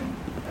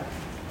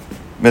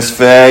 Miss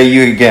Faye,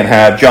 you again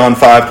have John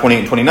 5, 28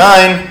 and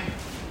 29.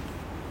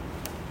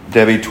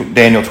 Debbie,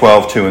 Daniel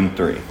 12, 2 and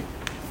 3.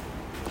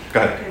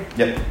 Go ahead. Okay.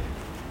 Yep.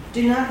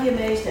 Do not be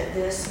amazed at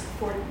this,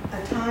 for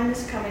a time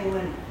is coming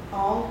when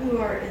all who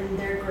are in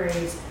their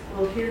graves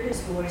will hear His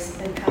voice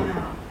and come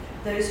out.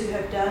 Those who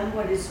have done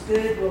what is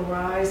good will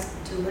rise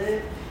to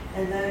live,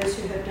 and those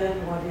who have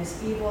done what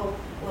is evil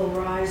will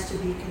rise to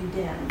be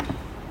condemned.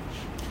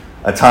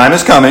 A time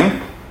is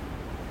coming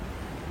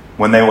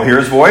when they will hear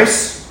his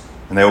voice,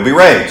 and they will be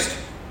raised.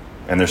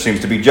 And there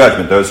seems to be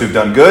judgment, those who've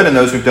done good and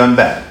those who've done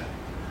bad.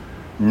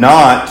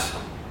 Not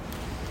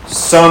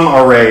some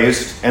are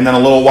raised, and then a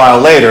little while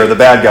later, the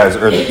bad guys,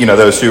 or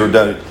those who are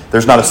done.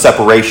 There's not a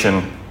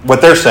separation, what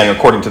they're saying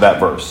according to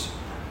that verse.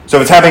 So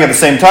if it's happening at the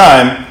same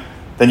time,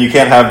 then you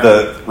can't have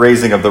the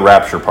raising of the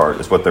rapture part,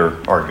 is what they're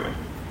arguing.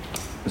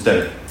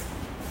 Instead.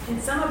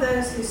 And some of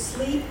those who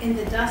sleep in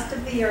the dust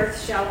of the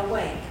earth shall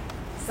awake,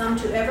 some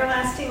to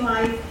everlasting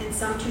life, and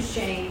some to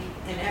shame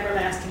and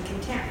everlasting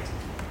contempt.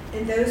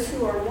 And those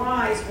who are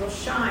wise will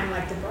shine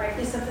like the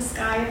brightness of the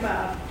sky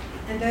above,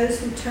 and those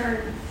who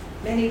turn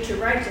many to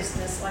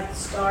righteousness like the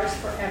stars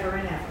forever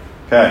and ever.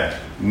 Okay.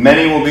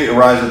 Many will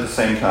arise at the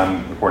same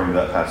time, according to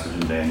that passage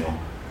in Daniel.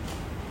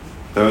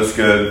 Those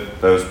good,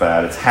 those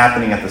bad. It's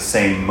happening at the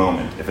same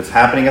moment. If it's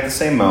happening at the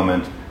same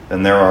moment,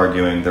 then they're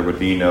arguing there would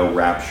be no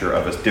rapture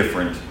of a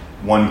different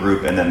one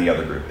group and then the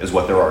other group, is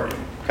what they're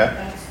arguing. Okay?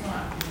 That's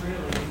not really,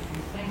 if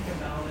you think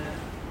about it,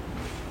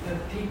 the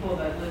people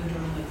that lived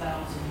during the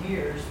 1,000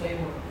 years, they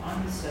were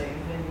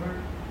unsaved, they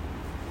weren't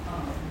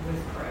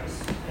with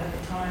Christ. At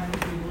the time,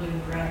 if you believe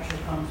the rapture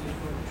comes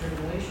before the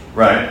tribulation.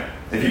 Right.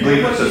 If you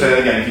believe, so say that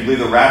again, if you believe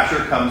the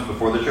rapture comes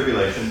before the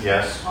tribulation,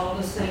 yes. All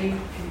the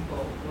saved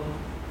people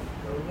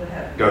will go to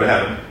heaven. Go to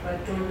heaven.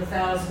 But during the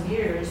 1,000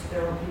 years,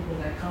 there are people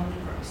that come to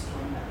Christ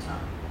during that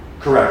time.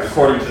 Correct,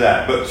 according to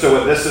that. But so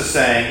what this is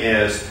saying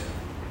is,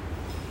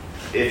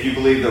 if you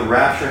believe the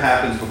rapture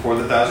happens before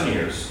the 1,000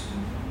 years,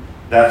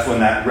 that's when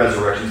that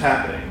resurrection is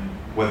happening.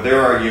 What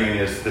they're arguing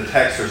is the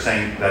texts are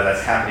saying that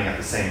that's happening at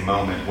the same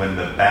moment when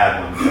the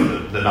bad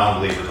ones, the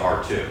non-believers,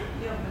 are too.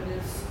 Yeah, but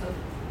it's...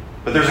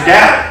 But there's a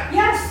gap.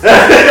 Yes.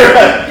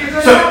 Right. You're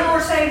going to have more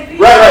saved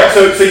people. Right.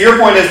 So your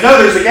point is, no,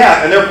 there's a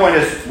gap. And their point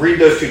is, read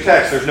those two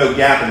texts. There's no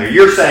gap in there.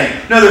 You're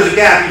saying, no, there's a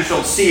gap. You just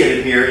don't see it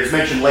in here. It's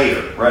mentioned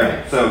later.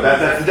 Right? So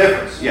that's the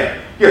difference. Yeah.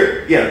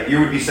 You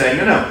would be saying,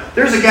 no,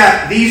 there's a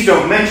gap. These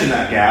don't mention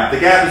that gap. The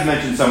gap is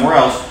mentioned somewhere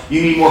else.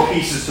 You need more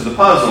pieces to the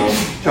puzzle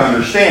to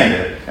understand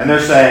it. And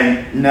they're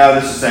saying, no,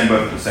 this is saying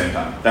both at the same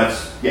time.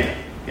 That's, yeah.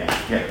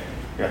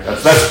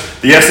 That's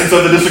the essence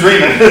of the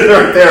disagreement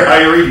right there, how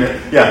you're reading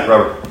it. Yeah,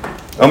 Robert.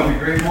 A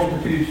great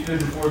multitude stood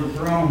before the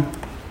throne.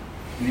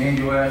 And the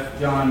angel asked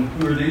John,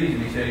 who are these?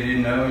 And he said he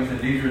didn't know. He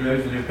said, these are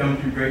those that have come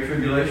through great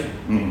tribulation.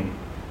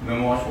 Mm-hmm.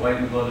 Been washed white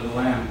in the blood of the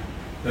Lamb.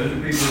 Those are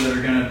people that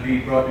are going to be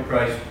brought to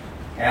Christ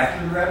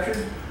after the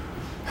rapture?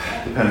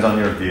 Depends on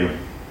your view.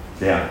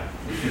 Yeah.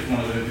 It's just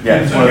one of those.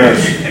 Yeah, it's one of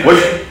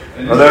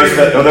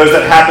those. Are those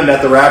that happened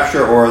at the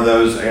rapture, or are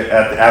those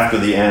after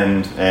the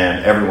end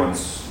and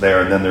everyone's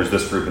there, and then there's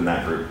this group and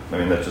that group? I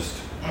mean, that's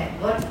just... At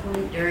what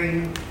point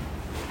during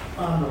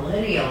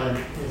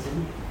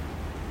millennialism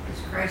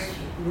does Christ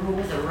rule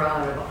with a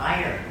rod of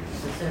iron?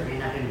 So certainly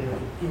not going to do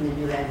it in the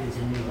new heavens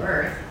and new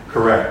earth.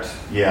 Correct.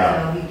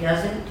 Yeah. So he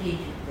doesn't teach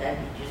that.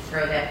 Just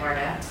throw that part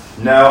out.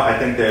 No, I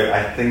think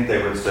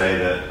they would say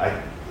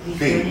that. He's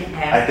doing it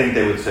now. I think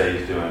they would say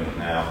he's doing it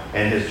now,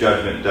 and his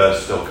judgment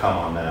does still come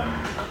on them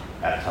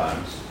at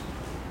times.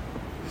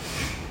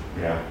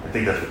 Yeah, I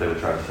think that's what they would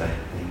try to say.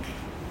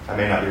 I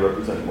may not be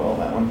represented well on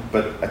that one,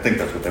 but I think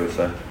that's what they would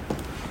say.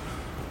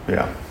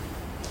 Yeah.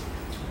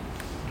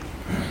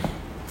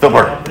 Phil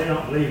Parker. They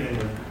don't believe in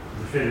the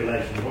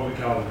tribulation, what we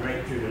call the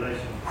Great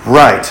Tribulation.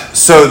 Right.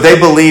 So they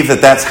believe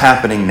that that's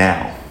happening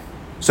now.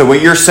 So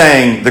what you're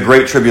saying, the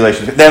Great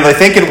Tribulation, they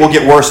think it will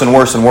get worse and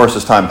worse and worse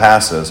as time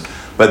passes,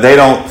 but they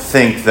don't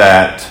think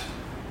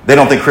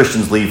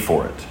Christians leave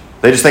for it.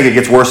 They just think it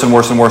gets worse and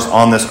worse and worse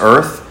on this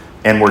earth,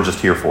 and we're just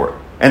here for it.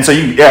 And so,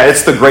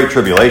 it's the Great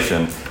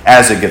Tribulation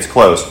as it gets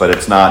close, but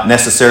it's not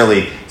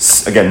necessarily,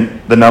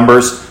 again, the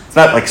numbers, it's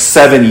not like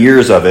 7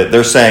 years of it.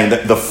 They're saying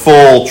that the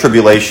full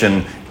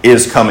tribulation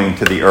is coming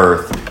to the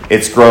earth.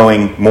 It's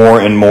growing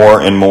more and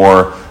more and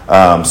more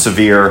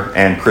severe,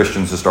 and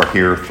Christians just are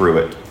here through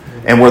it.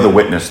 And we're the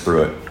witness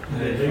through it.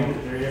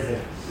 There is a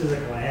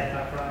physical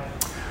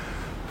antichrist.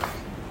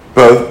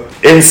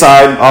 Both.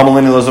 Inside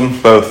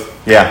amillennialism, both.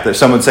 Yeah,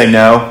 some would say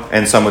no,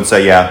 and some would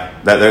say yeah.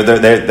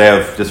 They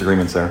have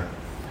disagreements there.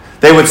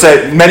 They would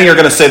say, many are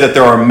going to say that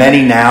there are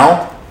many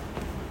now.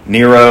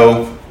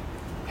 Nero,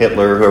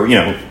 Hitler, whoever,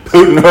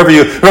 Putin, whoever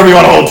you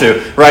want to hold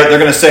to, right? They're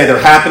going to say they're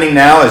happening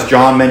now, as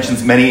John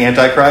mentions many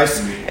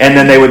antichrists. And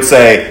then they would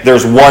say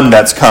there's one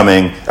that's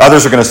coming.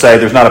 Others are going to say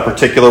there's not a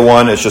particular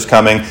one, it's just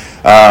coming.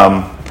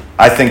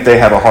 I think they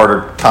have a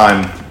harder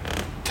time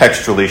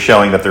textually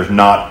showing that there's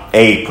not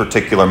a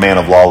particular man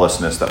of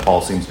lawlessness that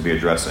Paul seems to be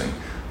addressing.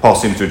 Paul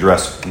seems to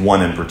address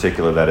one in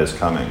particular that is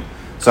coming.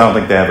 So I don't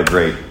think they have a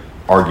great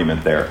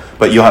argument there.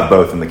 But you'll have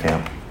both in the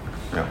camp.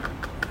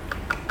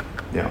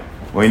 Yeah.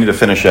 We need to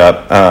finish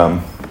up.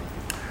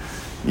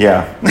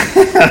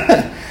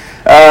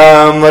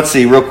 Let's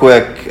see, real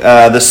quick.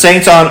 The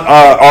saints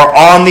are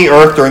on the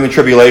earth during the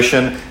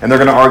tribulation, and they're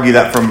going to argue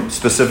that from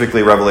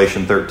specifically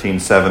Revelation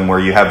 13:7, where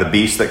you have the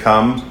beast that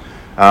comes,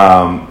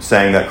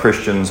 saying that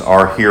Christians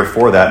are here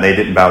for that, and they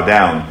didn't bow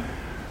down.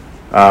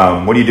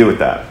 What do you do with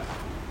that?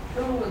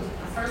 Who was,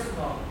 first of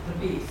all,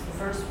 the beast, the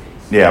first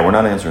beast? Yeah, we're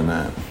not answering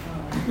that.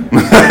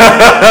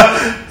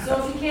 So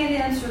if you can't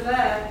answer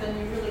that, then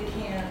you really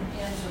can't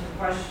answer the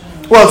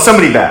question. Well, it's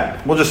somebody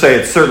bad. We'll just say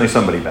it's certainly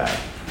somebody bad.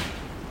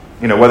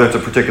 You know, whether it's a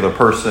particular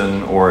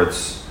person or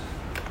it's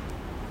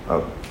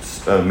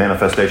a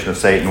manifestation of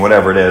Satan,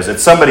 whatever it is.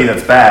 It's somebody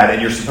that's bad,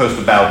 and you're supposed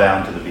to bow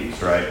down to the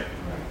beast, right? Right.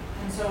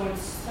 And so it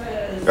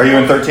says. Are you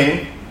in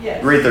 13?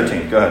 Yes. Read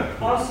 13. Go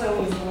ahead.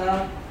 Also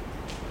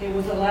it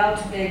was allowed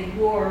to make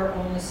war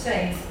on the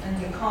saints and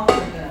to conquer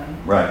them.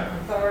 Right.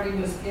 Authority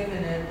was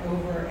given it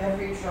over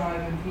every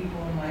tribe and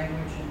people and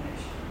language and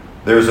nation.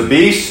 There's a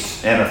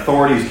beast, and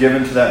authority is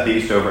given to that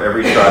beast over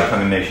every tribe,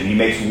 tongue, and nation. He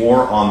makes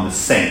war on the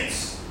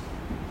saints.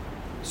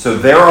 So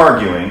they're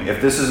arguing,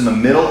 if this is in the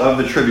middle of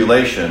the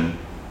tribulation,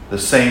 the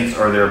saints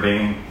are there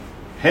being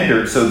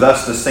hindered, so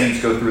thus the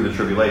saints go through the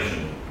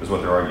tribulation, is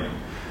what they're arguing.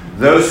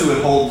 Those who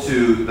would hold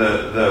to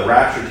the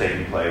rapture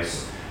taking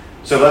place.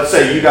 So let's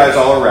say you guys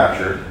all are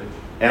raptured,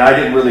 and I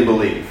didn't really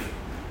believe,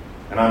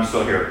 and I'm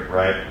still here,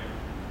 right?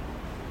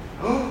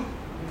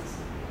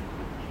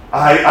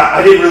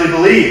 I didn't really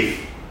believe.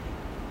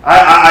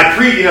 I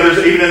preached, you know,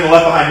 there's even in the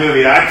Left Behind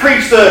movie, I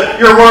preached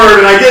your word,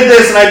 and I did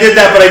this, and I did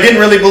that, but I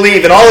didn't really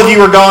believe, and all of you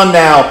are gone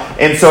now,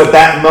 and so at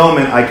that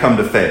moment, I come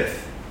to faith.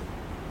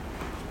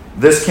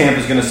 This camp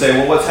is going to say,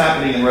 well, what's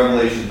happening in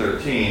Revelation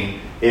 13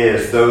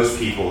 is those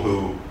people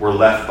who were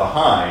left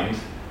behind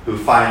who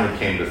finally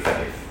came to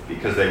faith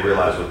because they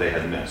realized what they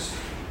had missed.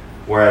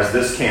 Whereas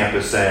this camp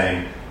is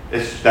saying,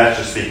 that's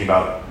just speaking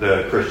about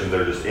the Christians that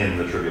are just in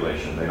the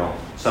tribulation.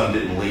 Some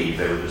didn't leave,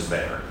 they were just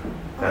there.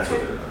 That's what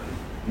they're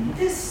arguing.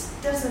 This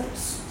doesn't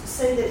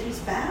say that he's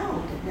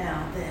bound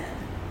now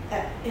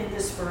then, in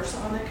this verse,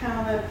 on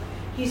account of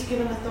he's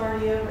given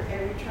authority over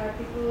every tribe,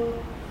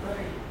 people,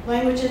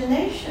 language, and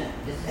nation.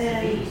 This is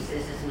the beast.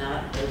 This is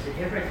not, there's a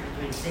difference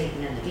between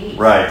Satan and the beast.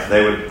 Right.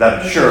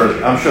 I'm sure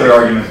the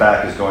argument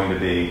back is going to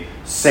be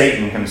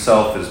Satan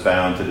himself is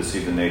bound to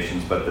deceive the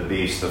nations, but the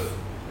beast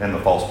and the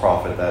false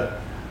prophet,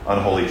 that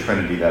unholy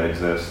trinity that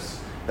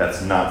exists,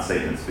 that's not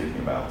Satan speaking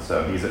about.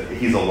 So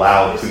he's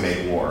allowed to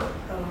make war.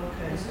 Oh,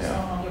 okay. This is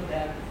another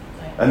bad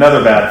thing.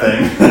 Another bad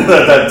thing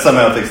that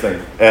somehow thinks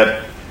thing.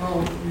 Ed?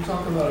 Oh, you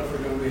talk about if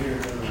we're going to be here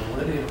in the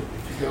millennium.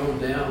 If you're going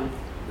down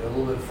a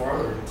little bit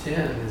farther, in 10,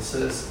 it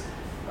says,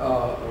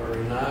 or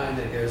in 9,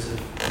 it goes,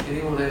 if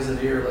anyone has an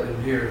ear, let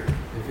him hear.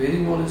 If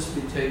anyone is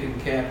to be taken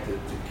captive,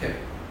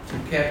 to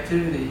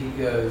captivity he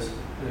goes,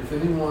 and if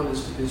anyone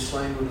is to be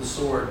slain with the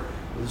sword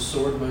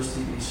must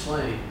he be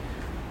slain.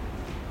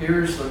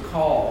 Here is the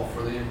call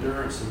for the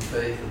endurance and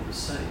faith of the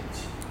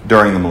saints.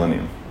 During the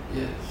millennium.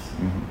 Yes.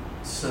 Mm-hmm.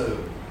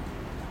 So,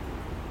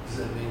 does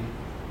that mean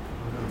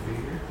we're going to be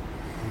here?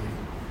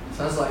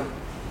 Sounds like...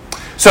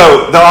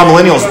 So, the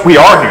millennials, we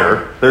are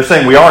here. They're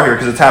saying we are here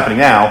because it's happening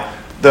now.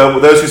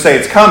 Those who say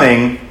it's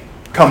coming,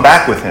 come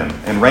back with him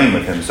and reign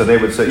with him. So they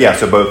would say, yeah,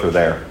 so both are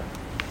there.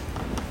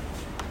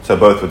 So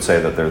both would say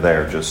that they're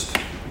there, just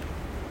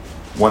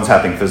one's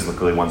happening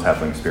physically, one's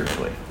happening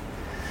spiritually.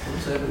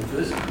 What's happening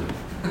physically?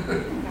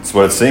 That's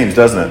what it seems,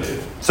 doesn't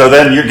it? So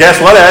then,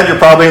 guess what, Ed? You're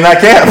probably in that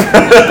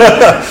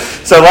camp.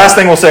 So last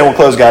thing we'll say, and we'll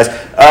close, guys.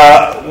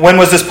 When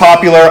was this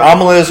popular?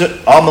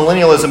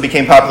 Amillennialism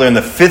became popular in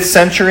the 5th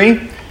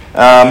century.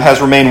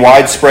 Has remained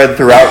widespread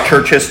throughout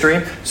church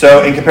history.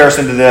 So in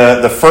comparison to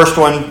the first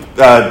one,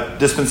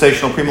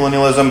 dispensational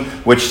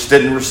premillennialism, which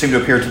didn't seem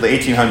to appear until the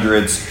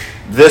 1800s,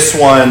 this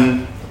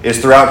one is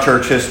throughout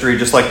church history,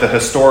 just like the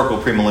historical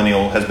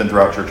premillennial has been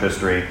throughout church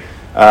history,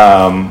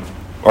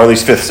 or at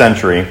least 5th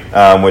century,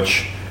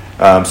 which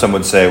some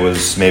would say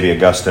was maybe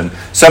Augustine.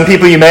 Some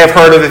people you may have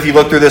heard of if you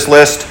look through this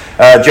list,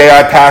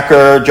 J.I.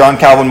 Packer, John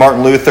Calvin,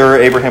 Martin Luther,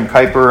 Abraham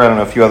Kuyper, I don't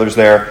know, a few others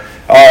there.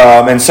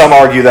 And some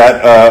argue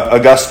that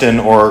Augustine,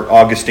 or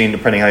Augustine,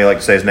 depending how you like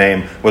to say his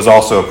name, was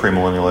also a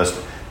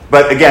premillennialist.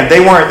 But again, they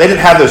didn't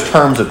have those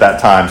terms at that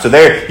time. So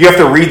you have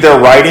to read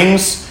their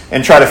writings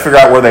and try to figure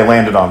out where they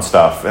landed on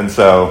stuff. And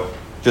so,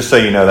 just so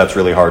you know, that's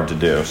really hard to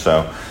do.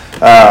 So,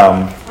 It's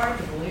hard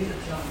to believe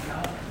that John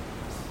Calvin.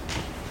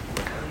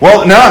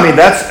 well, no, I mean,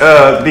 that's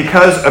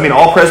because,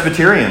 all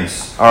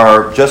Presbyterians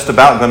are just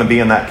about going to be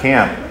in that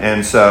camp.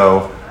 And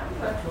so...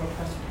 I went to a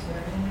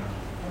Presbyterian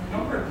a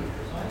number of years.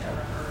 I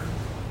never heard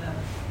them,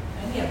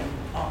 any of them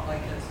talk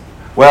like this.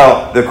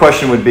 Well, the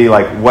question would be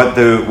like,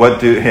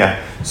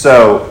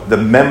 so the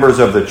members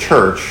of the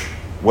church,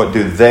 what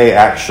do they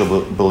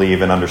actually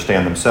believe and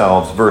understand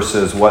themselves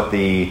versus what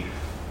the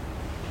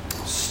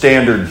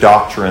standard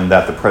doctrine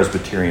that the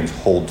Presbyterians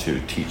hold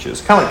to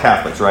teaches? Kind of like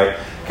Catholics, right?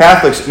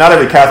 Catholics, not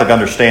every Catholic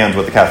understands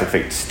what the Catholic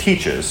faith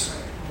teaches.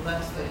 Well,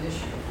 that's the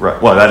issue.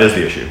 Right. Well, that is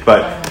the issue,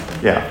 but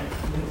yeah.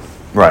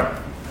 Right.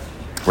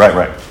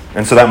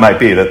 And so that might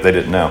be that they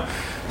didn't know.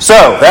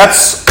 So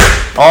that's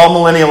all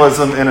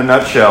millennialism in a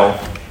nutshell.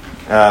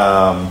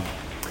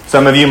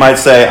 Some of you might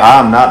say,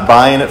 I'm not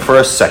buying it for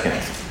a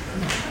second.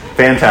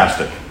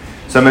 Fantastic.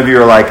 Some of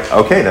you are like,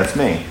 okay, that's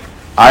me.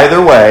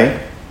 Either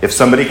way, if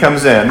somebody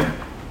comes in,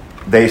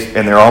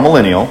 and they're all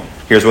millennial,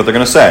 here's what they're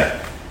going to say.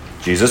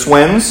 Jesus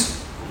wins.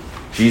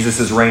 Jesus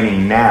is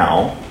reigning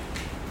now.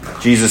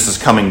 Jesus is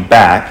coming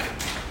back.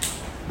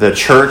 the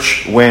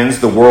church wins,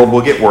 the world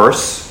will get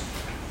worse.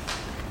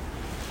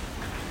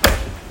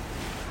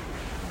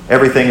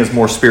 Everything is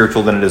more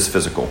spiritual than it is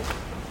physical,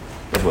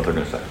 is what they're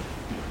going to say.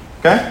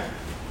 Okay?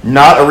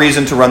 Not a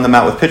reason to run them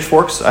out with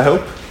pitchforks, I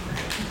hope.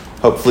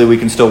 Hopefully we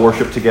can still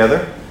worship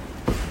together.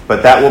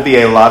 But that will be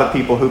a lot of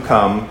people who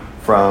come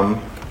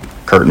from,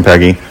 Kurt and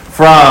Peggy,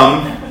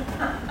 from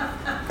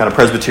kind of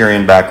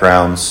Presbyterian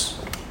backgrounds.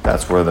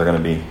 That's where they're going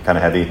to be kind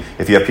of heavy.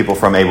 If you have people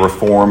from a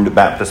Reformed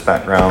Baptist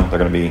background, they're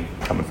going to be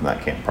coming from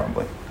that camp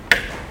probably.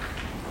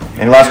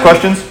 Any last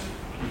questions?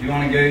 If you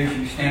want to go, you should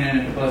be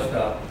standing at the bus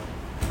stop.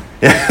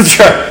 Yeah, that's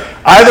right.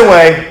 Either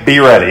way, be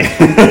ready.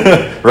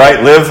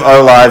 Right? Live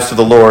our lives to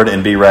the Lord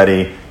and be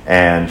ready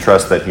and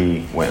trust that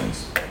He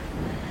wins.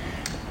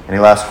 Any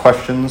last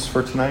questions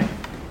for tonight?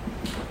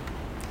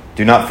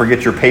 Do not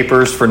forget your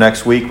papers for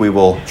next week. We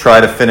will try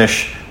to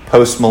finish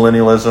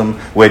postmillennialism,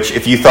 which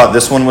if you thought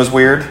this one was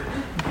weird,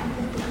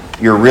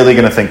 you're really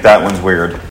going to think that one's weird.